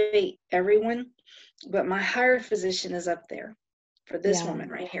elevate everyone. But my higher physician is up there for this woman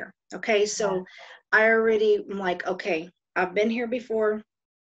right here. Okay, so I already am like, okay, I've been here before.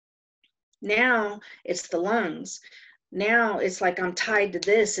 Now it's the lungs. Now it's like I'm tied to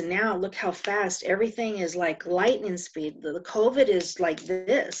this. And now look how fast everything is, like lightning speed. The COVID is like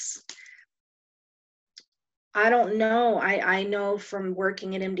this. I don't know. I know from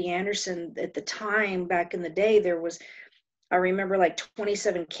working at MD Anderson at the time, back in the day, I remember like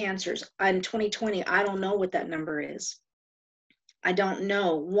 27 cancers. In 2020, I don't know what that number is. I don't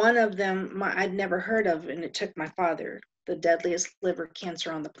know. One of them I'd never heard of, and it took my father, the deadliest liver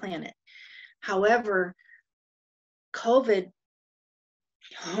cancer on the planet. However, COVID,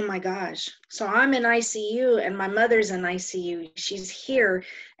 oh my gosh. So I'm in ICU and my mother's in ICU. She's here,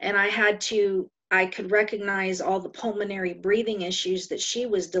 and I could recognize all the pulmonary breathing issues that she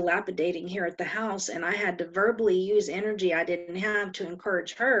was dilapidating here at the house. And I had to verbally use energy I didn't have to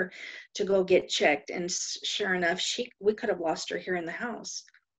encourage her to go get checked. And sure enough, we could have lost her here in the house.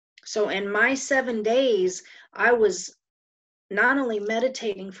 So in my 7 days, I was not only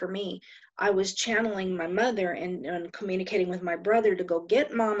meditating for me, I was channeling my mother and communicating with my brother to go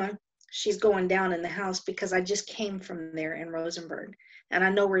get mama. She's going down in the house because I just came from there in Rosenberg and I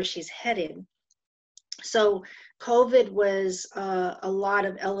know where she's headed. So COVID was a lot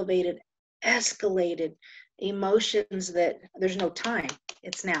of elevated, escalated emotions that there's no time.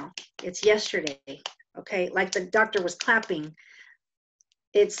 It's now. It's yesterday. Okay. Like the doctor was clapping.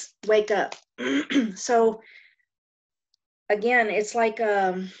 It's wake up. So again, it's like,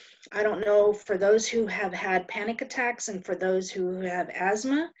 I don't know, for those who have had panic attacks and for those who have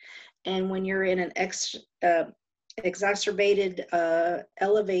asthma, and when you're in an exacerbated,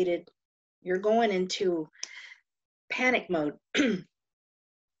 elevated, you're going into panic mode.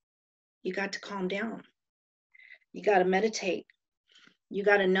 You got to calm down. You got to meditate. You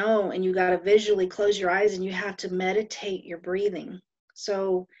got to know, and you got to visually close your eyes, and you have to meditate your breathing.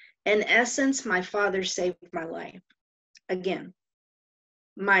 So in essence, my father saved my life. Again,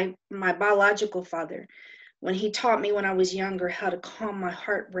 my biological father, when he taught me when I was younger how to calm my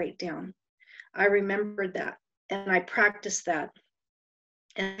heart rate down, I remembered that, and I practiced that,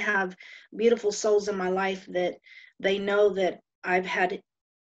 and have beautiful souls in my life that they know that I've had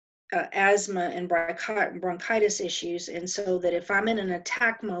asthma and bronchitis issues. And so that if I'm in an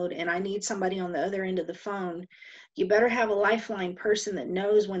attack mode and I need somebody on the other end of the phone, you better have a lifeline person that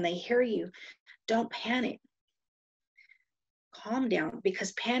knows when they hear you, don't panic. Calm down,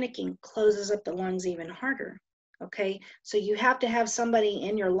 because panicking closes up the lungs even harder. Okay, so you have to have somebody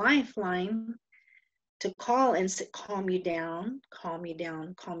in your lifeline to call and say, calm you down, calm you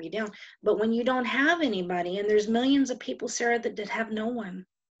down, calm you down. But when you don't have anybody, and there's millions of people, Sarah, that have no one,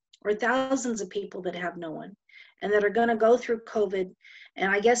 or thousands of people that have no one, and that are going to go through COVID.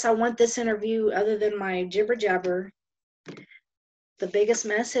 And I guess I want this interview, other than my jibber jabber, the biggest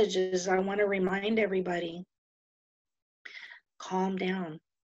message is I want to remind everybody, calm down.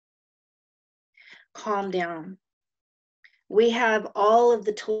 Calm down. We have all of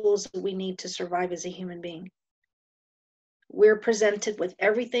the tools that we need to survive as a human being. We're presented with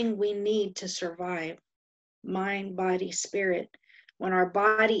everything we need to survive, mind, body, spirit. When our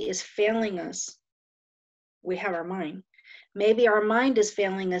body is failing us, we have our mind. Maybe our mind is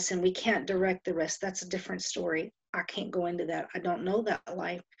failing us and we can't direct the rest. That's a different story. I can't go into that. I don't know that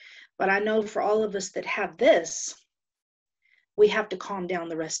life. But I know for all of us that have this, we have to calm down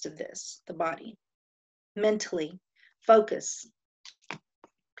the rest of this, the body, mentally, focus.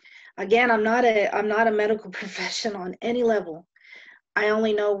 Again, I'm not a medical professional on any level. I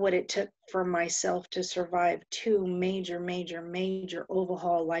only know what it took for myself to survive 2 major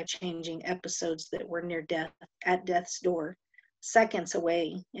overhaul, life-changing episodes that were near death, at death's door, seconds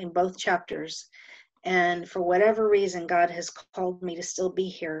away in both chapters. And for whatever reason, God has called me to still be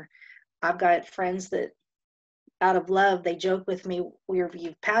here. I've got friends that, out of love, they joke with me,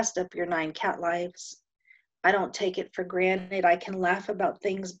 you've passed up your 9 cat lives. I don't take it for granted. I can laugh about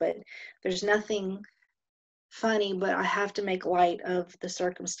things, but there's nothing funny, but I have to make light of the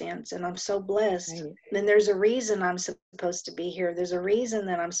circumstance, and I'm so blessed. Right. Then there's a reason I'm supposed to be here. There's a reason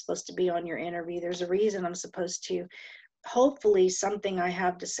that I'm supposed to be on your interview. There's a reason I'm supposed to, hopefully something I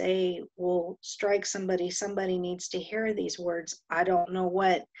have to say will strike somebody. Somebody needs to hear these words. I don't know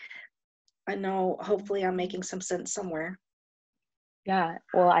what. I know hopefully I'm making some sense somewhere. Yeah,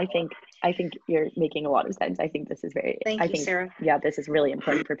 well, I think you're making a lot of sense. I think this is Thank you, Sarah. Yeah, this is really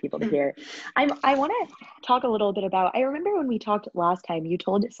important for people to hear. I want to talk a little bit about, I remember when we talked last time, you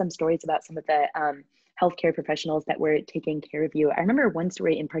told some stories about some of the healthcare professionals that were taking care of you. I remember one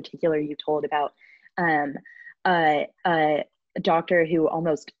story in particular you told about a doctor who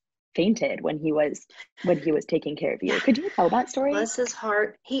almost fainted when he was taking care of you. Could you tell that story? Bless his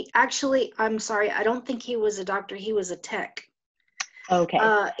heart. He actually, I'm sorry, I don't think he was a doctor. He was a tech. Okay.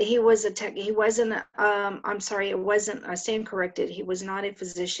 He was a tech. He wasn't, I'm sorry, it wasn't, I stand corrected. He was not a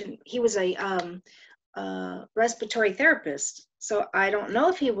physician. He was a respiratory therapist. So I don't know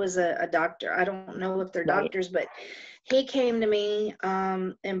if he was a doctor. I don't know if they're doctors, but he came to me,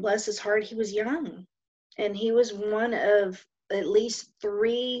 and bless his heart, he was young. And he was one of at least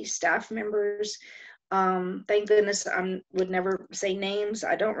 3 staff members. Thank goodness I would never say names.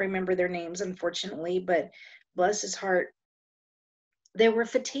 I don't remember their names, unfortunately, but bless his heart, they were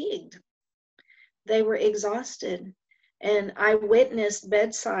fatigued. They were exhausted. And I witnessed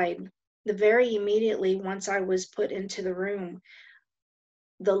bedside, the very immediately once I was put into the room,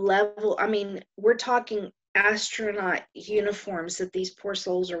 the level, I mean, we're talking astronaut uniforms that these poor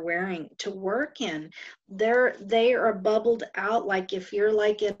souls are wearing to work in. They are bubbled out like if you're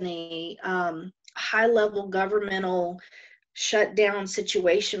like in a high level governmental shutdown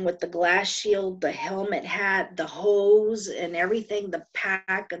situation with the glass shield, the helmet hat, the hose and everything, the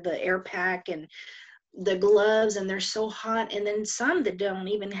pack, the air pack and the gloves, and they're so hot. And then some that don't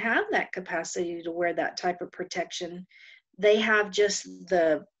even have that capacity to wear that type of protection. They have just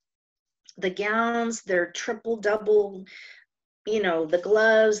the gowns, their triple, double, the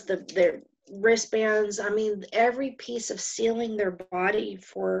gloves, their wristbands. I mean, every piece of sealing their body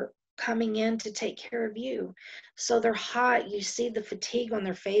for coming in to take care of you. So they're hot. You see the fatigue on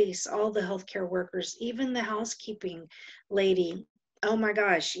their face, all the healthcare workers, even the housekeeping lady. Oh my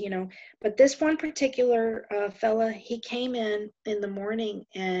gosh, but this one particular fella, he came in the morning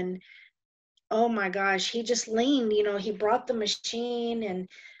and oh my gosh, he just leaned, he brought the machine and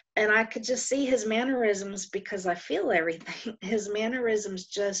And I could just see his mannerisms because I feel everything. His mannerisms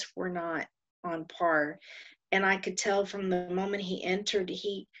just were not on par. And I could tell from the moment he entered,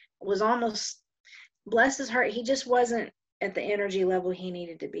 he was almost, bless his heart, he just wasn't at the energy level he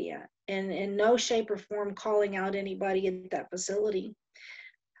needed to be at. And in no shape or form calling out anybody at that facility.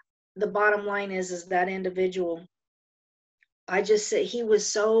 The bottom line is that individual, I just said, he was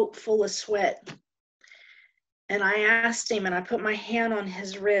so full of sweat. And I asked him, and I put my hand on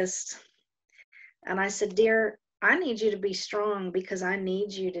his wrist, and I said, dear, I need you to be strong because I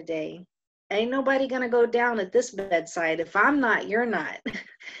need you today. Ain't nobody gonna go down at this bedside. If I'm not, you're not.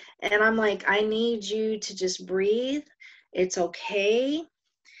 And I'm like, I need you to just breathe. It's okay.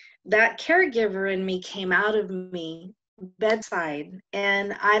 That caregiver in me came out of me bedside,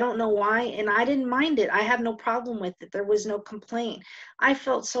 and I don't know why, and I didn't mind it. I have no problem with it. There was no complaint. I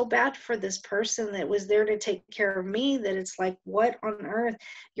felt so bad for this person that was there to take care of me, that it's like, what on earth?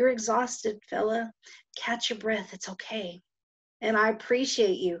 You're exhausted, fella. Catch your breath. It's okay. And I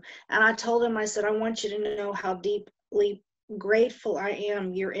appreciate you. And I told him, I said, I want you to know how deeply grateful I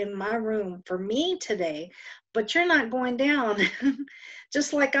am. You're in my room for me today, but you're not going down.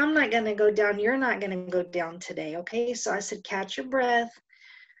 Just like I'm not going to go down, you're not going to go down today. Okay. So I said, catch your breath,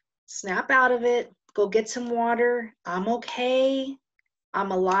 snap out of it, go get some water. I'm okay.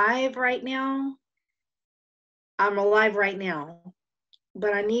 I'm alive right now. I'm alive right now,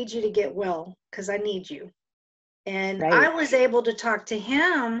 but I need you to get well because I need you. And Right. I was able to talk to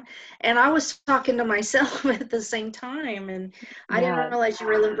him, and I was talking to myself at the same time. And I didn't Yeah. realize you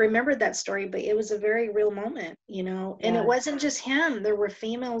really remembered that story, but it was a very real moment, you know. And it Yeah. wasn't just him. There were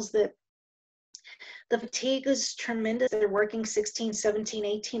females that the fatigue is tremendous. They're working 16, 17,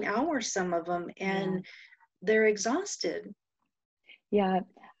 18 hours, some of them, Yeah. and they're exhausted. Yeah.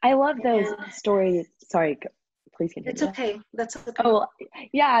 I love those And stories. Sorry, please it's continue. okay. That's okay. Oh,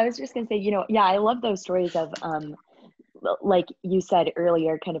 yeah, I was just gonna say, yeah, I love those stories of like you said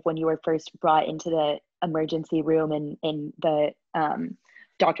earlier, kind of when you were first brought into the emergency room and the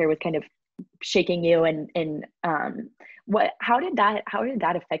doctor was kind of shaking you and how did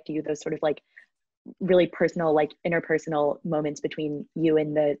that affect you, those sort of like really personal, like interpersonal moments between you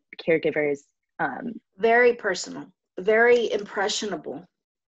and the caregivers? Very personal, very impressionable.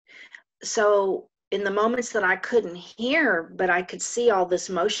 So in the moments that I couldn't hear, but I could see all this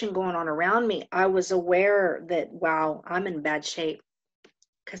motion going on around me, I was aware that, wow, I'm in bad shape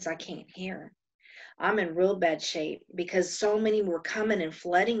because I can't hear. I'm in real bad shape because so many were coming and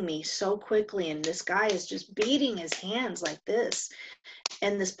flooding me so quickly. And this guy is just beating his hands like this.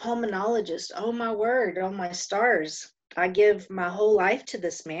 And this pulmonologist, oh my word, oh my stars. I give my whole life to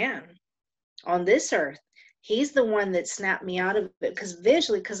this man on this earth. He's the one that snapped me out of it because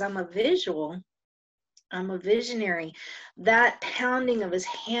visually, because I'm a visionary. That pounding of his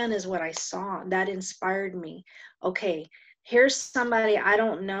hand is what I saw. That inspired me. Okay, here's somebody I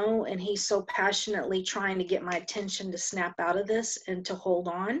don't know, and he's so passionately trying to get my attention to snap out of this and to hold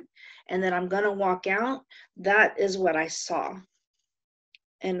on, and that I'm going to walk out. That is what I saw.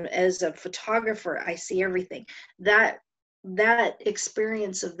 And as a photographer, I see everything. That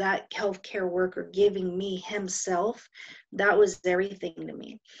experience of that healthcare worker giving me himself, that was everything to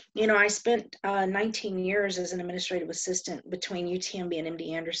me. You know, I spent 19 years as an administrative assistant between UTMB and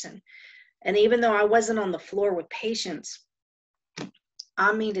MD Anderson. And even though I wasn't on the floor with patients,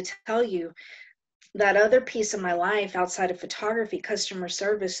 I mean to tell you, that other piece of my life outside of photography, customer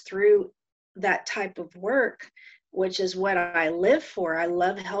service, through that type of work, which is what I live for. I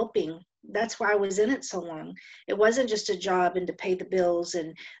love helping. That's why I was in it so long. It wasn't just a job and to pay the bills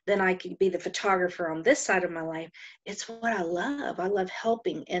and then I could be the photographer on this side of my life. It's what I love. I love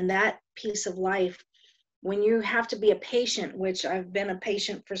helping. And that piece of life, when you have to be a patient, which I've been a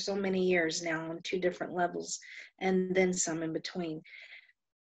patient for so many years now on 2 different levels and then some in between.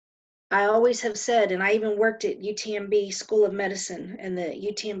 I always have said, and I even worked at UTMB School of Medicine and the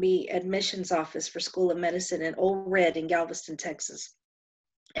UTMB admissions office for School of Medicine in Old Red in Galveston, Texas.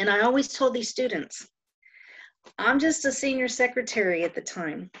 And I always told these students, I'm just a senior secretary at the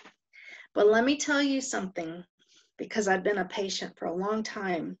time. But let me tell you something, because I've been a patient for a long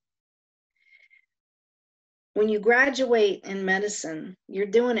time. When you graduate in medicine, you're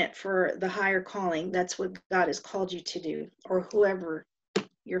doing it for the higher calling. That's what God has called you to do, or whoever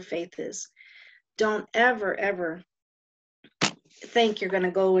your faith is. Don't ever, ever think you're going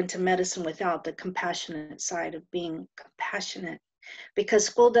to go into medicine without the compassionate side of being compassionate, because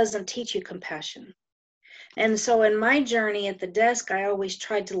school doesn't teach you compassion. And so in my journey at the desk, I always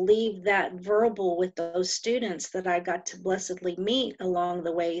tried to leave that verbal with those students that I got to blessedly meet along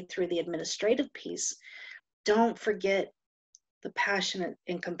the way through the administrative piece. Don't forget the passionate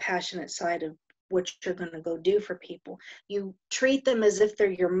and compassionate side of what you're going to go do for people. You treat them as if they're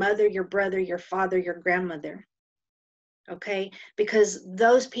your mother, your brother, your father, your grandmother. Okay, because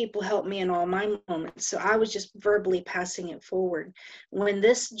those people helped me in all my moments. So I was just verbally passing it forward. When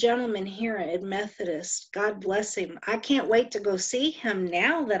this gentleman here at Methodist, God bless him, I can't wait to go see him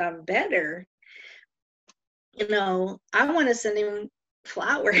now that I'm better. You know, I want to send him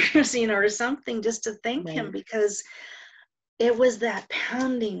flowers, you know, or something just to thank him, because it was that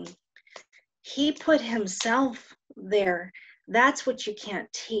pounding. He put himself there. That's what you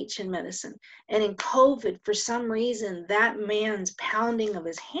can't teach in medicine. And in COVID, for some reason, that man's pounding of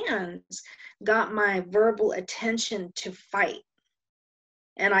his hands got my verbal attention to fight.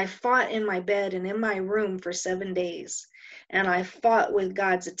 And I fought in my bed and in my room for 7 days. And I fought with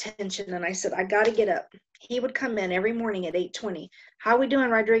God's attention. And I said, I got to get up. He would come in every morning at 8:20. How we doing,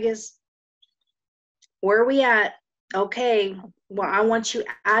 Rodriguez? Where are we at? Okay, well, I want you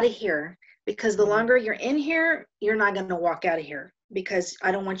out of here, because the longer you're in here, you're not going to walk out of here, because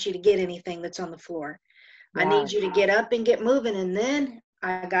I don't want you to get anything that's on the floor. I need you to get up and get moving. And then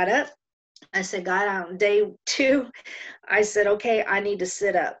I got up. I said, God, on day 2, I said, okay, I need to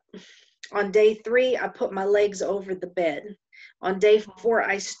sit up. On day 3, I put my legs over the bed. On day 4,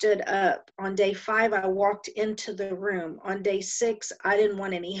 I stood up. On day 5, I walked into the room. On day 6, I didn't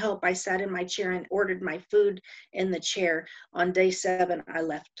want any help. I sat in my chair and ordered my food in the chair. On day 7, I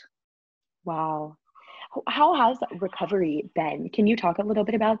left. Wow. How has recovery been? Can you talk a little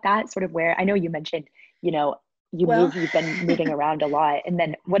bit about that? Sort of where, I know you mentioned, you know, you've been moving around a lot. And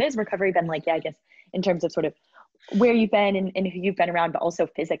then what has recovery been like? Yeah, I guess in terms of sort of where you've been and who you've been around, but also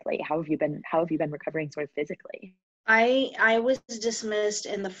physically, how have you been recovering sort of physically? I was dismissed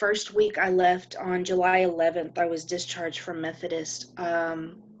in the first week I left on July 11th. I was discharged from Methodist.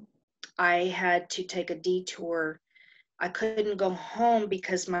 I had to take a detour. I couldn't go home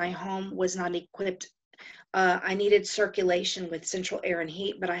because my home was not equipped. I needed circulation with central air and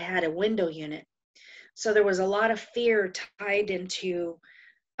heat, but I had a window unit. So there was a lot of fear tied into,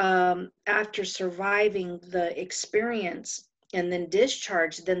 after surviving the experience and then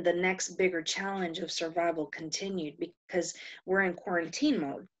discharge, then the next bigger challenge of survival continued, because we're in quarantine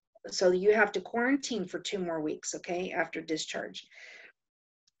mode. So you have to quarantine for 2 more weeks, okay, after discharge.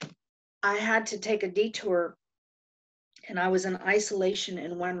 I had to take a detour, and I was in isolation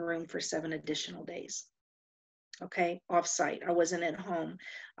in one room for 7 additional days. Okay, off-site. I wasn't at home.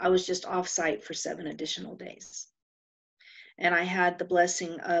 I was just off-site for 7 additional days. And I had the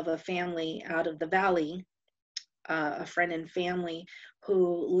blessing of a family out of the valley, a friend and family,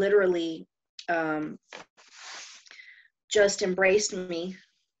 who literally just embraced me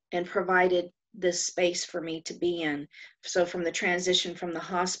and provided this space for me to be in. So from the transition from the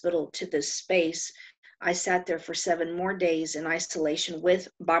hospital to this space, I sat there for 7 more days in isolation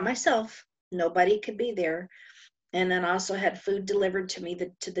by myself. Nobody could be there. And then I also had food delivered to me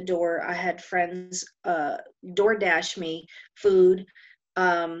to the door. I had friends DoorDash me food,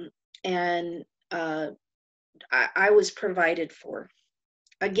 and I was provided for.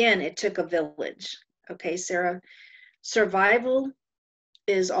 Again, it took a village. Okay, Sarah, survival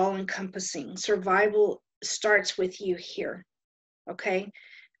is all encompassing. Survival starts with you here. Okay,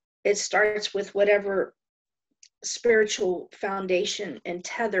 it starts with whatever spiritual foundation and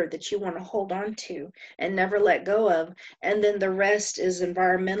tether that you want to hold on to and never let go of, and then the rest is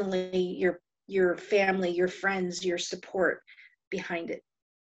environmentally your family, your friends, your support behind it.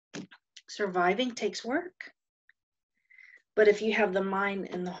 Surviving takes work, but if you have the mind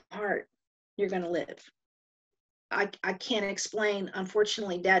and the heart, you're going to live. I can't explain.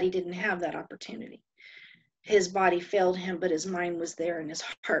 Unfortunately, Daddy didn't have that opportunity. His body failed him, but his mind was there and his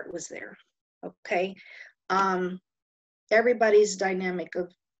heart was there. Okay. Everybody's dynamic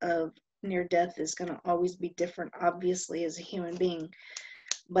of near death is going to always be different, obviously, as a human being.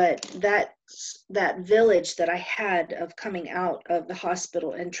 But that village that I had of coming out of the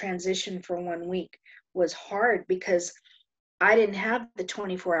hospital and transition for 1 week was hard, because I didn't have the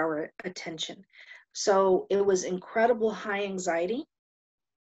 24-hour attention. So it was incredible high anxiety.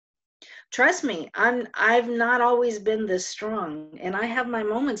 Trust me, I've not always been this strong, and I have my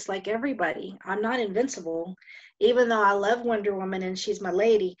moments like everybody. I'm not invincible, even though I love Wonder Woman and she's my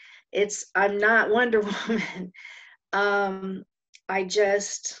lady. I'm not Wonder Woman.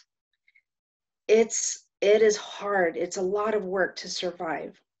 It is hard. It's a lot of work to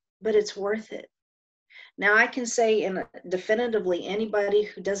survive, but it's worth it. Now I can say definitively, anybody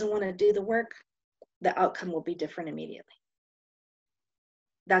who doesn't want to do the work, the outcome will be different immediately.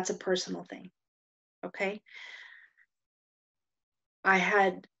 That's a personal thing, okay? I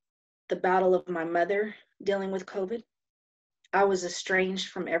had the battle of my mother dealing with COVID. I was estranged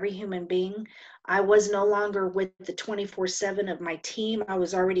from every human being. I was no longer with the 24/7 of my team. I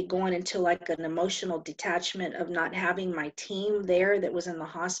was already going into like an emotional detachment of not having my team there that was in the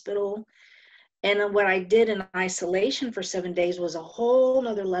hospital. And what I did in isolation for 7 days was a whole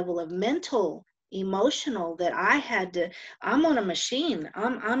nother level of mental, emotional that I had to, I'm on a machine.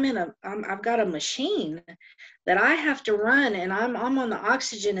 I've got a machine that I have to run, and I'm on the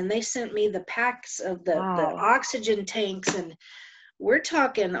oxygen, and they sent me the packs of the Wow. oxygen tanks, and we're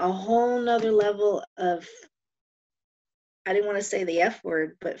talking a whole nother level of, I didn't want to say the F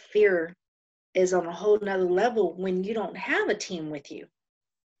word, but fear is on a whole nother level when you don't have a team with you.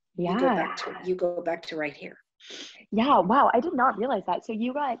 You go Yeah. back to right here. Yeah. Wow. I did not realize that.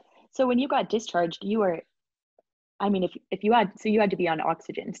 So when you got discharged, you were, I mean, if you had, so you had to be on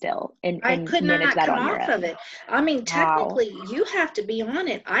oxygen still I and could manage not that come on your off of own. it. I mean, Wow. technically, you have to be on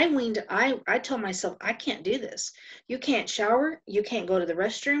it. I told myself, I can't do this. You can't shower. You can't go to the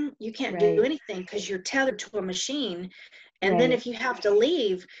restroom. You can't do Right. anything because you're tethered to a machine. And then Right. if you have to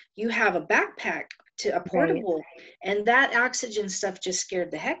leave, you have a backpack to a Right. portable. And that oxygen stuff just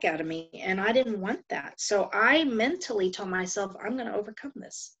scared the heck out of me. And I didn't want that. So I mentally told myself, I'm going to overcome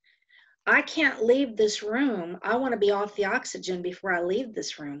this. I can't leave this room. I want to be off the oxygen before I leave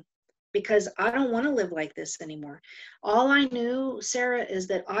this room because I don't want to live like this anymore. All I knew, Sarah, is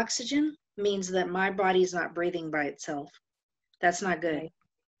that oxygen means that my body's not breathing by itself. That's not good. Right.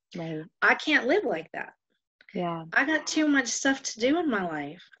 Right. I can't live like that. Yeah. I got too much stuff to do in my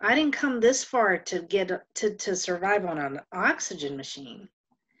life. I didn't come this far to get to survive on an oxygen machine.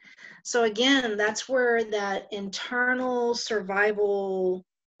 So again, that's where that internal survival,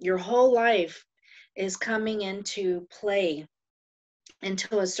 your whole life is coming into play,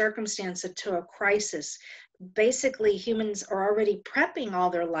 into a circumstance, into a crisis. Basically, humans are already prepping all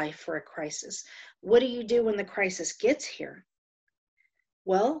their life for a crisis. What do you do when the crisis gets here?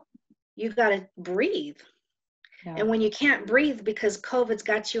 Well, you got to breathe. Yeah. And when you can't breathe because COVID's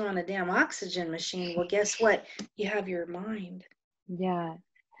got you on a damn oxygen machine, well, guess what? You have your mind Yeah.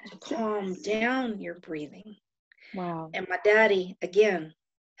 to So, calm down your breathing. wow. And my daddy, again,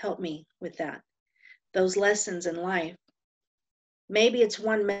 helped me with that. Those lessons in life. Maybe it's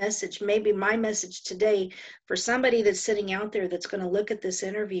one message, maybe my message today for somebody that's sitting out there that's going to look at this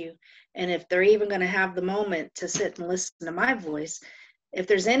interview, and if they're even going to have the moment to sit and listen to my voice, if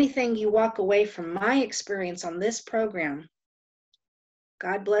there's anything you walk away from my experience on this program,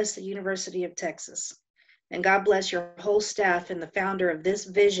 God bless the University of Texas. And God bless your whole staff and the founder of this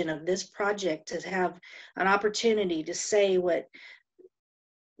vision, of this project, to have an opportunity to say what,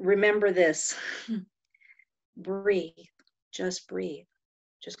 remember this, breathe, just breathe.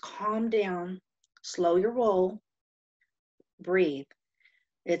 Just calm down, slow your roll, breathe.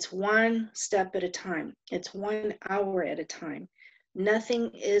 It's one step at a time. It's 1 hour at a time.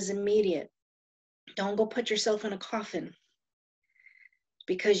 Nothing is immediate. Don't go put yourself in a coffin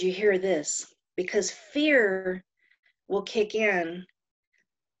because you hear this, because fear will kick in.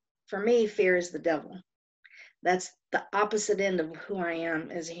 For me, fear is the devil. That's the opposite end of who I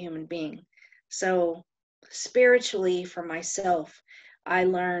am as a human being. So spiritually, for myself, I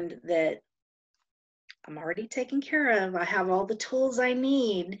learned that I'm already taken care of. I have all the tools I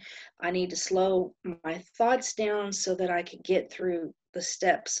need. I need to slow my thoughts down so that I can get through the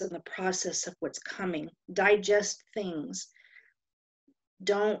steps and the process of what's coming. Digest things.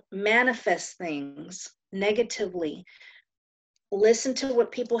 Don't manifest things negatively. Listen to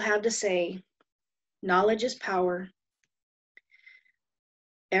what people have to say. Knowledge is power.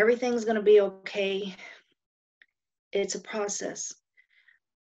 Everything's going to be okay. It's a process.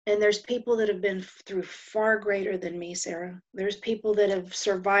 And there's people that have been through far greater than me, Sarah. There's people that have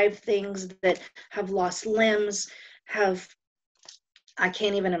survived things, that have lost limbs, I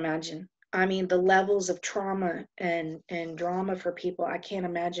can't even imagine. I mean, the levels of trauma and drama for people, I can't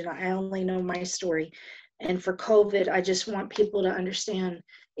imagine. I only know my story. And for COVID, I just want people to understand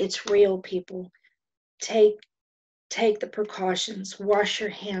it's real, people. Take the precautions, wash your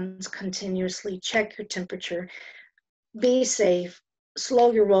hands continuously, check your temperature, be safe,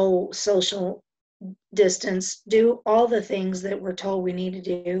 slow your roll, social distance, do all the things that we're told we need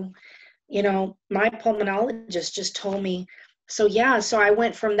to do. You know, my pulmonologist just told me. So yeah, so I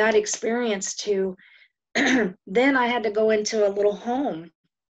went from that experience to then I had to go into a little home,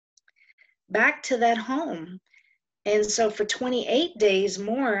 back to that home. And so for 28 days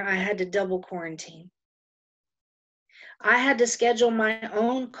more, I had to double quarantine. I had to schedule my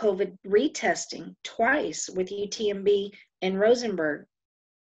own COVID retesting twice with UTMB in Rosenberg.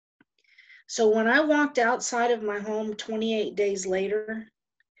 So when I walked outside of my home 28 days later,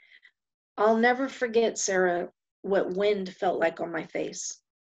 I'll never forget, Sarah, what wind felt like on my face.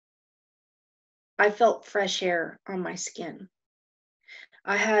 I felt fresh air on my skin.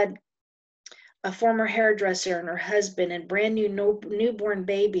 I had a former hairdresser and her husband and brand new newborn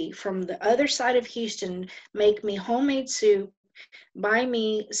baby from the other side of Houston make me homemade soup, buy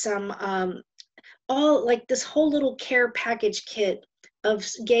me some, all like this whole little care package kit of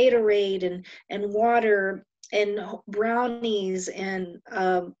Gatorade and water and brownies and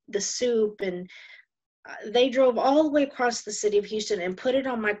the soup. And they drove all the way across the city of Houston and put it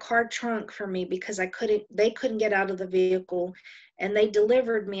on my car trunk for me because they couldn't get out of the vehicle, and they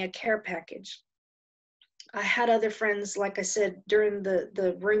delivered me a care package. I had other friends, like I said, during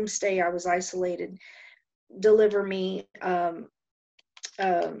the room stay, I was isolated, deliver me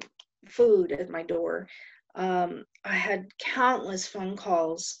food at my door. I had countless phone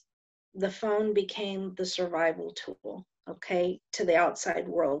calls. The phone became the survival tool, okay, to the outside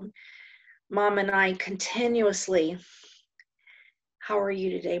world. Mom and I continuously, how are you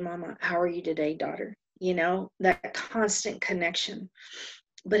today, Mama? How are you today, daughter? You know, that constant connection.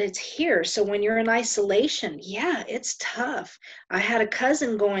 But it's here. So when you're in isolation, yeah, it's tough. I had a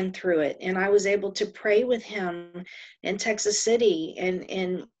cousin going through it, and I was able to pray with him in Texas City,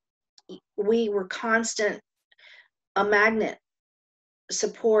 and we were constant, a magnet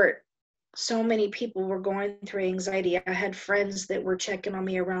support. So many people were going through anxiety. I had friends that were checking on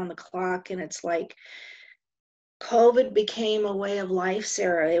me around the clock, and it's like COVID became a way of life,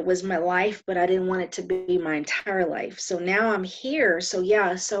 Sarah. It was my life, but I didn't want it to be my entire life. So now I'm here. So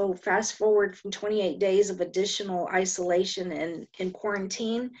yeah, so fast forward from 28 days of additional isolation and in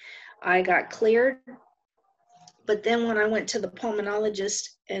quarantine, I got cleared. But then when I went to the pulmonologist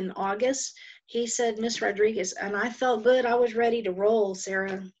in August, he said, Miss Rodriguez, and I felt good. I was ready to roll,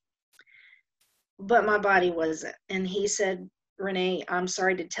 Sarah, but my body wasn't. And he said, Renee, I'm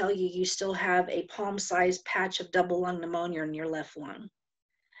sorry to tell you, you still have a palm-sized patch of double lung pneumonia in your left lung.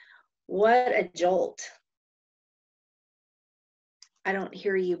 What a jolt. I don't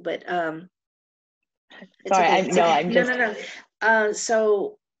hear you, but it's sorry, okay. I'm just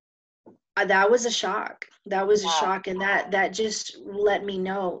So that was a shock. That was a wow. shock, and that just let me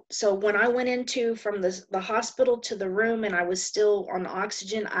know. So when I went into from the hospital to the room, and I was still on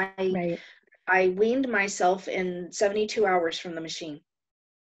oxygen, Right. I weaned myself in 72 hours from the machine.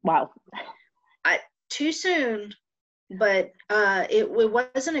 Wow. Too soon, but it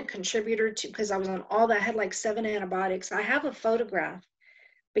wasn't a contributor to, because I was on all that. I had like 7 antibiotics. I have a photograph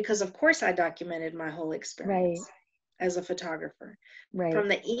because of course I documented my whole experience as a photographer. Right. From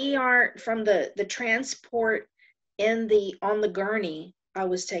the ER, from the transport on the gurney, I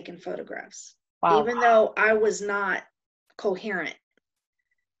was taking photographs. Wow. Even though I was not coherent.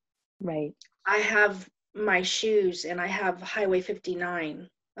 Right. I have my shoes, and I have Highway 59,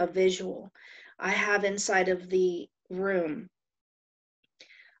 a visual. I have inside of the room,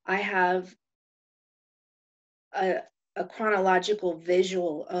 I have a chronological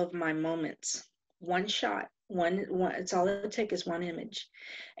visual of my moments. One shot, one, it's all it takes is one image.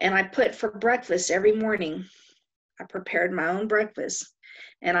 And I put for breakfast every morning, I prepared my own breakfast,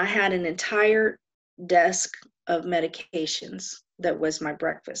 and I had an entire desk of medications that was my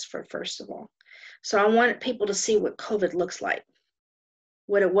breakfast for first of all. So I wanted people to see what COVID looks like,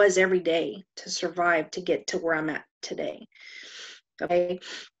 what it was every day to survive, to get to where I'm at today. Okay.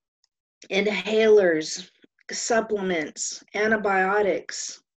 Inhalers, supplements,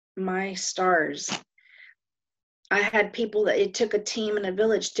 antibiotics, my stars. I had people that it took a team and a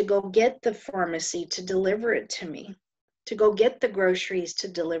village to go get the pharmacy to deliver it to me, to go get the groceries to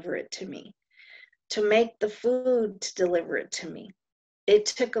deliver it to me, to make the food to deliver it to me. It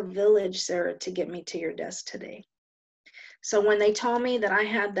took a village, Sarah, to get me to your desk today. So when they told me that I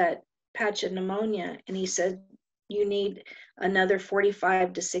had that patch of pneumonia, and he said, you need another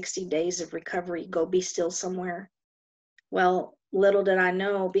 45 to 60 days of recovery, go be still somewhere. Well, little did I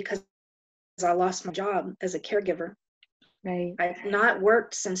know, because I lost my job as a caregiver. Right. I've not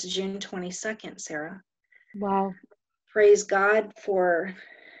worked since June 22nd, Sarah. Wow. Praise God for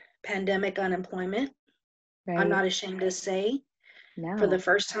pandemic unemployment. Right. I'm not ashamed to say, No. for the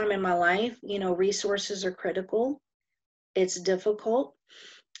first time in my life, you know, resources are critical. It's difficult.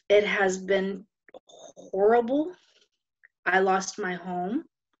 It has been horrible. I lost my home.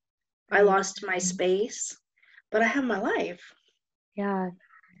 Right. I lost my space, but I have my life. Yeah.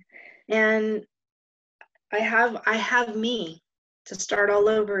 And I have me to start all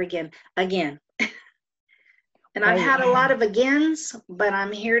over again. And I've had a lot of agains, but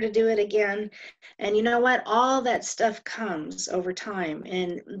I'm here to do it again. And you know what? All that stuff comes over time,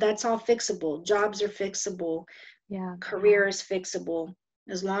 and that's all fixable. Jobs are fixable. Yeah. Career is fixable.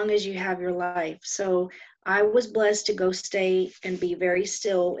 as long as you have your life. So I was blessed to go stay and be very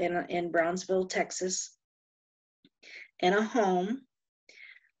still in Brownsville, Texas, in a home,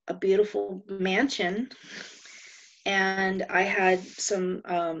 a beautiful mansion. And I had some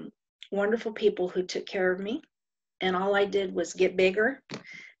wonderful people who took care of me. And all I did was get bigger.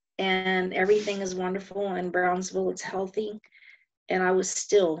 And everything is wonderful in Brownsville. It's healthy. And I was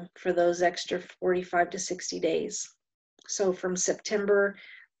still for those extra 45 to 60 days. So from September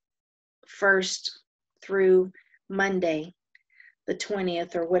 1st through Monday, the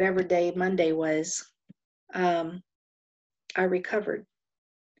 20th, or whatever day Monday was, I recovered.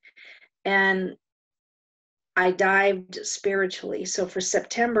 And I dived spiritually. So for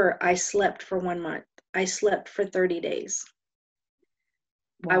September, I slept for 1 month. I slept for 30 days.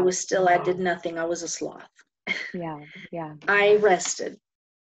 Wow. I was still, I did nothing. I was a sloth. Yeah. I rested.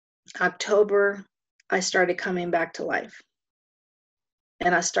 October, I started coming back to life.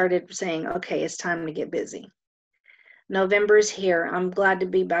 And I started saying, okay, it's time to get busy. November's here. I'm glad to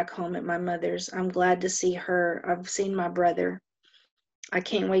be back home at my mother's. I'm glad to see her. I've seen my brother. I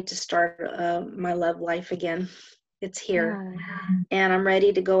can't wait to start my love life again. It's here. Yeah. And I'm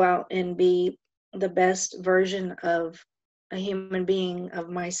ready to go out and be the best version of a human being, of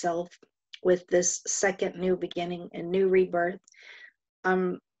myself, with this second new beginning and new rebirth.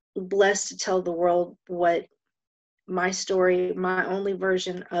 I'm blessed to tell the world what my story, my only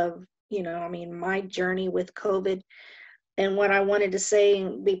version of, my journey with COVID. And what I wanted to say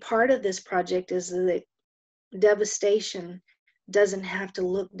and be part of this project is that devastation doesn't have to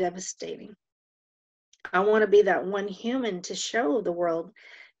look devastating. I want to be that one human to show the world,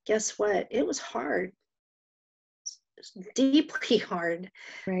 guess what? It was hard, deeply hard,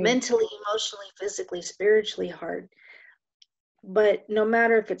 Right. mentally, emotionally, physically, spiritually hard. But no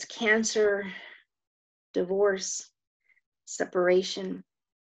matter if it's cancer, divorce, separation,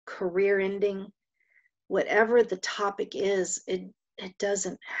 career ending, whatever the topic is, it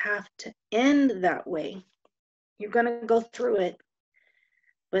doesn't have to end that way. You're going to go through it,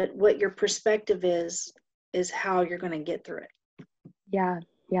 but what your perspective is how you're going to get through it. Yeah.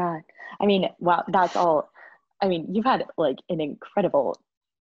 I mean, wow, that's all. I mean, you've had like an incredible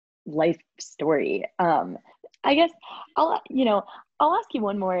life story. I guess I'll ask you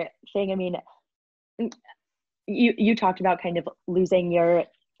one more thing. I mean, you talked about kind of losing your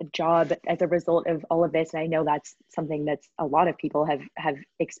job as a result of all of this, and I know that's something that's a lot of people have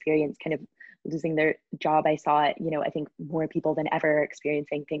experienced, kind of losing their job. I saw it, I think more people than ever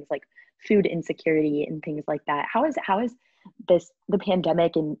experiencing things like food insecurity and things like that. How is the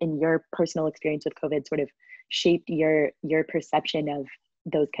pandemic and your personal experience with COVID sort of shaped your perception of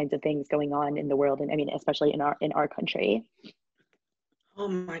those kinds of things going on in the world, and I mean especially in our country? Oh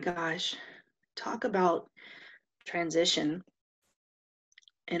my gosh, talk about transition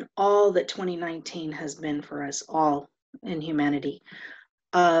and all that 2019 has been for us all in humanity.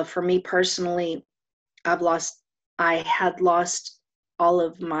 For me personally, I lost my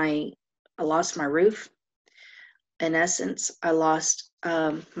roof. In essence, I lost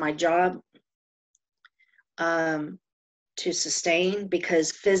my job to sustain,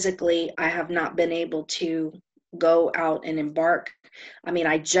 because physically I have not been able to go out and embark. I mean,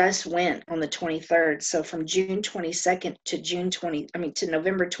 I just went on the 23rd. So from June 22nd to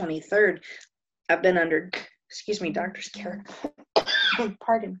November 23rd, I've been under, doctor's care.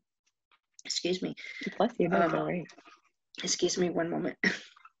 Pardon. Excuse me. Bless you. No, don't worry. Excuse me 1 moment.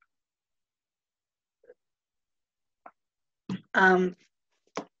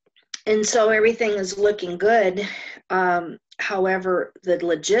 And so everything is looking good. However, the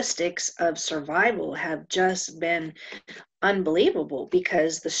logistics of survival have just been unbelievable,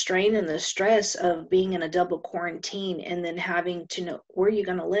 because the strain and the stress of being in a double quarantine and then having to know, where are you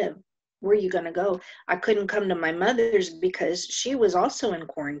going to live? Where are you going to go? I couldn't come to my mother's because she was also in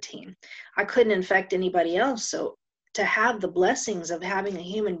quarantine. I couldn't infect anybody else. So to have the blessings of having a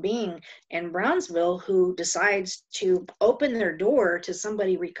human being in Brownsville who decides to open their door to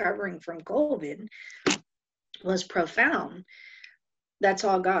somebody recovering from COVID was profound. That's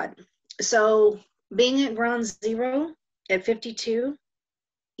all God. So being at ground zero at 52,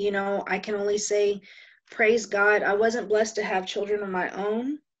 I can only say, praise God. I wasn't blessed to have children of my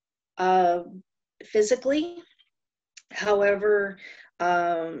own physically. However,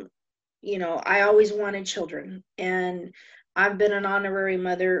 I always wanted children, and I've been an honorary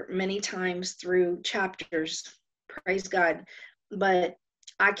mother many times through chapters, praise God. But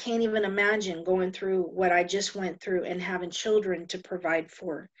I can't even imagine going through what I just went through and having children to provide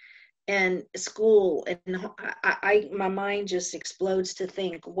for, and school. And my mind just explodes to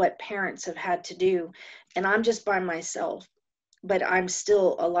think what parents have had to do. And I'm just by myself. but I'm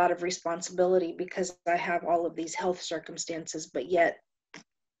still a lot of responsibility because I have all of these health circumstances, but yet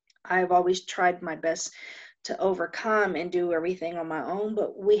I've always tried my best to overcome and do everything on my own.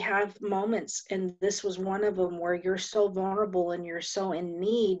 But we have moments, and this was one of them, where you're so vulnerable and you're so in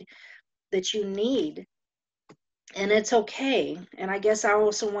need that you need, and it's okay. And I guess I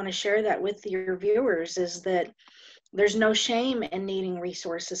also want to share that with your viewers, is that there's no shame in needing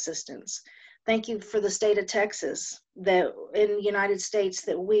resource assistance. Thank you for the state of Texas, that in the United States,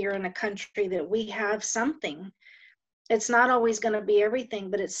 that we are in a country that we have something. It's not always going to be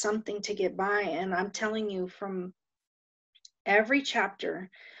everything, but it's something to get by. And I'm telling you, from every chapter,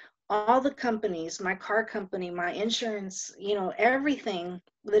 all the companies, my car company, my insurance, you know, everything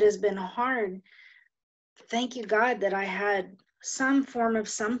that has been hard, thank you, God, that I had some form of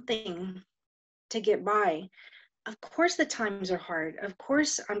something to get by. Of course, the times are hard. Of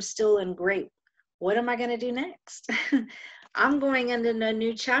course, I'm still in great. What am I going to do next? I'm going into a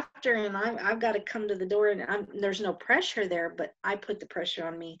new chapter, and I've got to come to the door, and there's no pressure there, but I put the pressure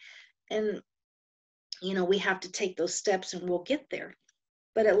on me. And, you know, we have to take those steps, and we'll get there.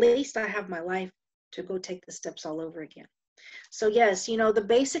 But at least I have my life to go take the steps all over again. So yes, you know, the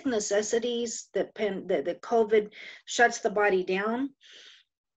basic necessities that COVID shuts the body down.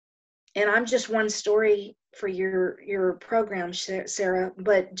 And I'm just one story for your program, Sarah,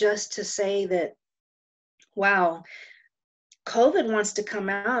 but just to say that, wow, COVID wants to come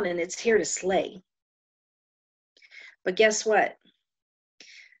out and it's here to slay. But guess what?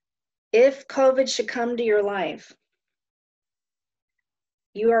 If COVID should come to your life,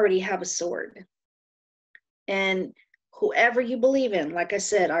 you already have a sword. And whoever you believe in, like I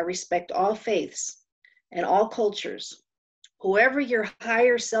said, I respect all faiths and all cultures. Whoever your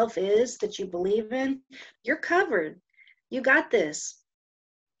higher self is that you believe in, you're covered. You got this.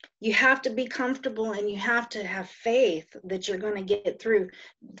 You have to be comfortable, and you have to have faith that you're going to get through.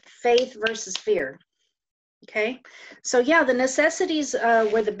 Faith versus fear. Okay. So yeah, the necessities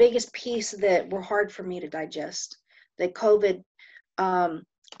were the biggest piece that were hard for me to digest. That COVID,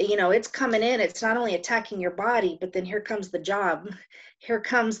 you know, it's coming in. It's not only attacking your body, but then here comes the job. Here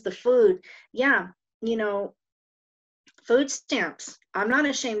comes the food. Yeah. You know, food stamps. I'm not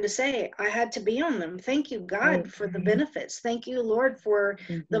ashamed to say I had to be on them. Thank you, God, for the benefits. Thank you, Lord, for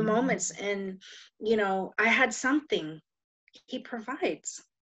the moments. And, you know, I had something. He provides.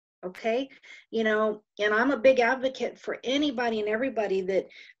 Okay. You know, and I'm a big advocate for anybody and everybody that,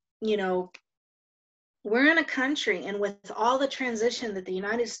 you know, we're in a country, and with all the transition that the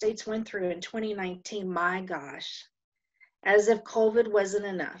United States went through in 2019, my gosh, as if COVID wasn't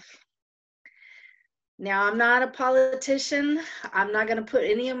enough. Now, I'm not a politician. I'm not going to put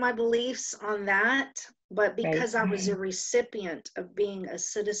any of my beliefs on that, but because I was a recipient of being a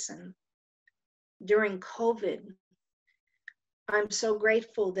citizen during COVID, I'm so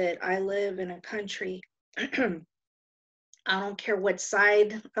grateful that I live in a country. I don't care what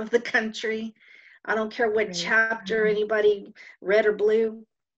side of the country. I don't care what chapter, anybody, red or blue.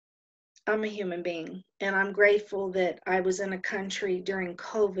 I'm a human being, and I'm grateful that I was in a country during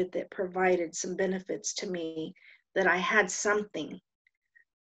COVID that provided some benefits to me, that I had something.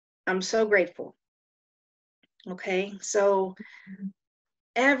 I'm so grateful. Okay, so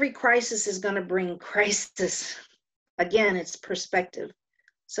every crisis is going to bring crisis. Again, it's perspective.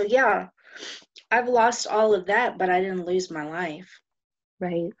 So yeah, I've lost all of that, but I didn't lose my life.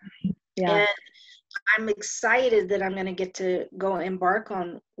 Right. Yeah. And I'm excited that I'm going to get to go embark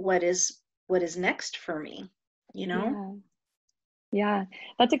on what is next for me, you know? Yeah.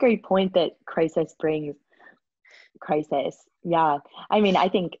 That's a great point, that crisis brings crisis. Yeah. I mean, I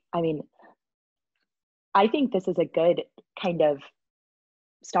think this is a good kind of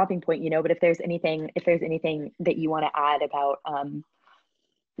stopping point, you know, but if there's anything that you want to add about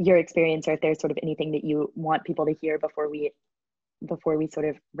your experience, or if there's sort of anything that you want people to hear before we sort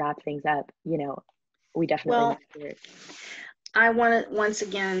of wrap things up, you know, we definitely want to hear it. I want to, once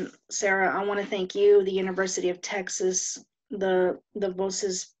again, Sarah, I want to thank you, the University of Texas, the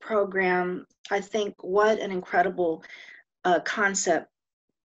Voces program. I think what an incredible concept.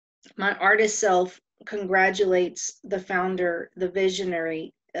 My artist self congratulates the founder, the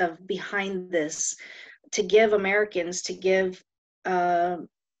visionary of behind this, to give Americans, to give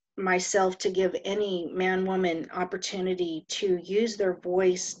myself, to give any man, woman opportunity to use their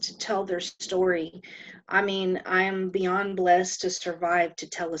voice, to tell their story. I mean, I am beyond blessed to survive to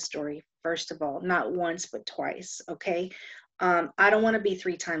tell a story, first of all, not once, but twice. Okay. I don't want to be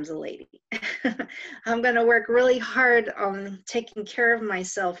 3 times a lady. I'm going to work really hard on taking care of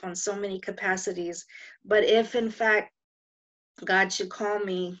myself on so many capacities. But if in fact God should call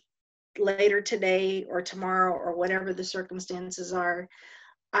me later today or tomorrow or whatever the circumstances are,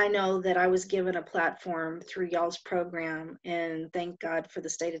 I know that I was given a platform through y'all's program, and thank God for the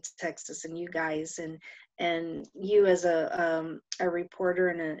state of Texas and you guys, and you as a reporter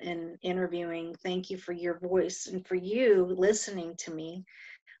and interviewing. Thank you for your voice and for you listening to me.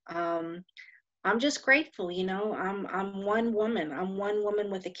 I'm just grateful, you know. I'm one woman. I'm one woman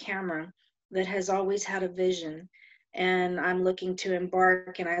with a camera that has always had a vision, and I'm looking to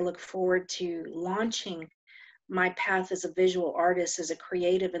embark, and I look forward to launching my path as a visual artist, as a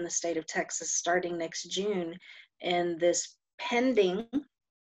creative in the state of Texas, starting next June. And this pending,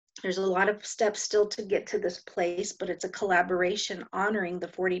 there's a lot of steps still to get to this place, but it's a collaboration honoring the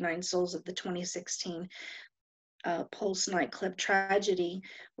 49 souls of the 2016 Pulse nightclub tragedy.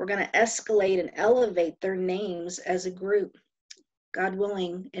 We're going to escalate and elevate their names as a group, God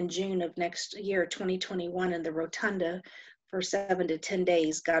willing, in June of next year, 2021, in the Rotunda for 7 to 10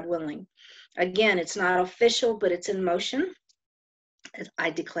 days, God willing. Again, it's not official, but it's in motion.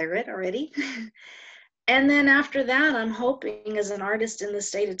 I declare it already. And then after that, I'm hoping as an artist in the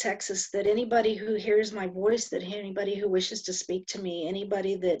state of Texas that anybody who hears my voice, that anybody who wishes to speak to me,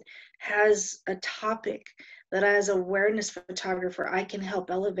 anybody that has a topic that as an awareness photographer, I can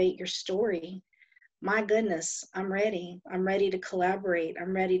help elevate your story. My goodness, I'm ready. I'm ready to collaborate.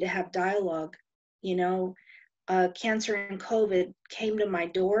 I'm ready to have dialogue. You know, cancer and COVID came to my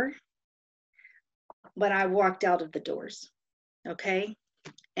door, but I walked out of the doors. Okay.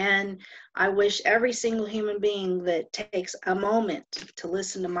 And I wish every single human being that takes a moment to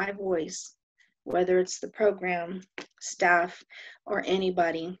listen to my voice, whether it's the program, staff, or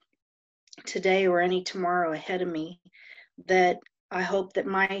anybody today or any tomorrow ahead of me, that I hope that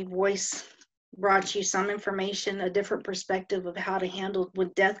my voice brought you some information, a different perspective of how to handle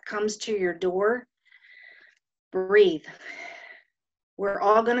when death comes to your door. Breathe. We're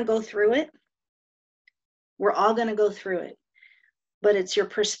all going to go through it. We're all going to go through it. But it's your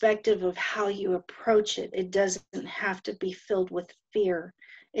perspective of how you approach it. It doesn't have to be filled with fear.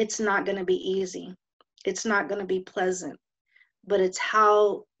 It's not going to be easy. It's not going to be pleasant, but it's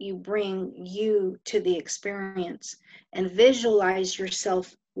how you bring you to the experience and visualize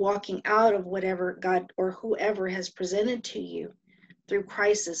yourself walking out of whatever God or whoever has presented to you through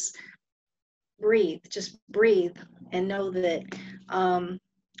crisis. Breathe, just breathe, and know that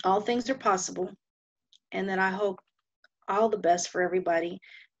all things are possible, and that I hope all the best for everybody,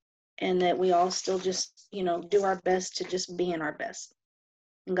 and that we all still just, you know, do our best to just be in our best.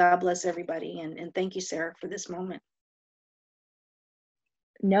 And God bless everybody. And thank you, Sarah, for this moment.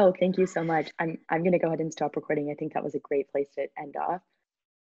 No, thank you so much. I'm going to go ahead and stop recording. I think that was a great place to end off.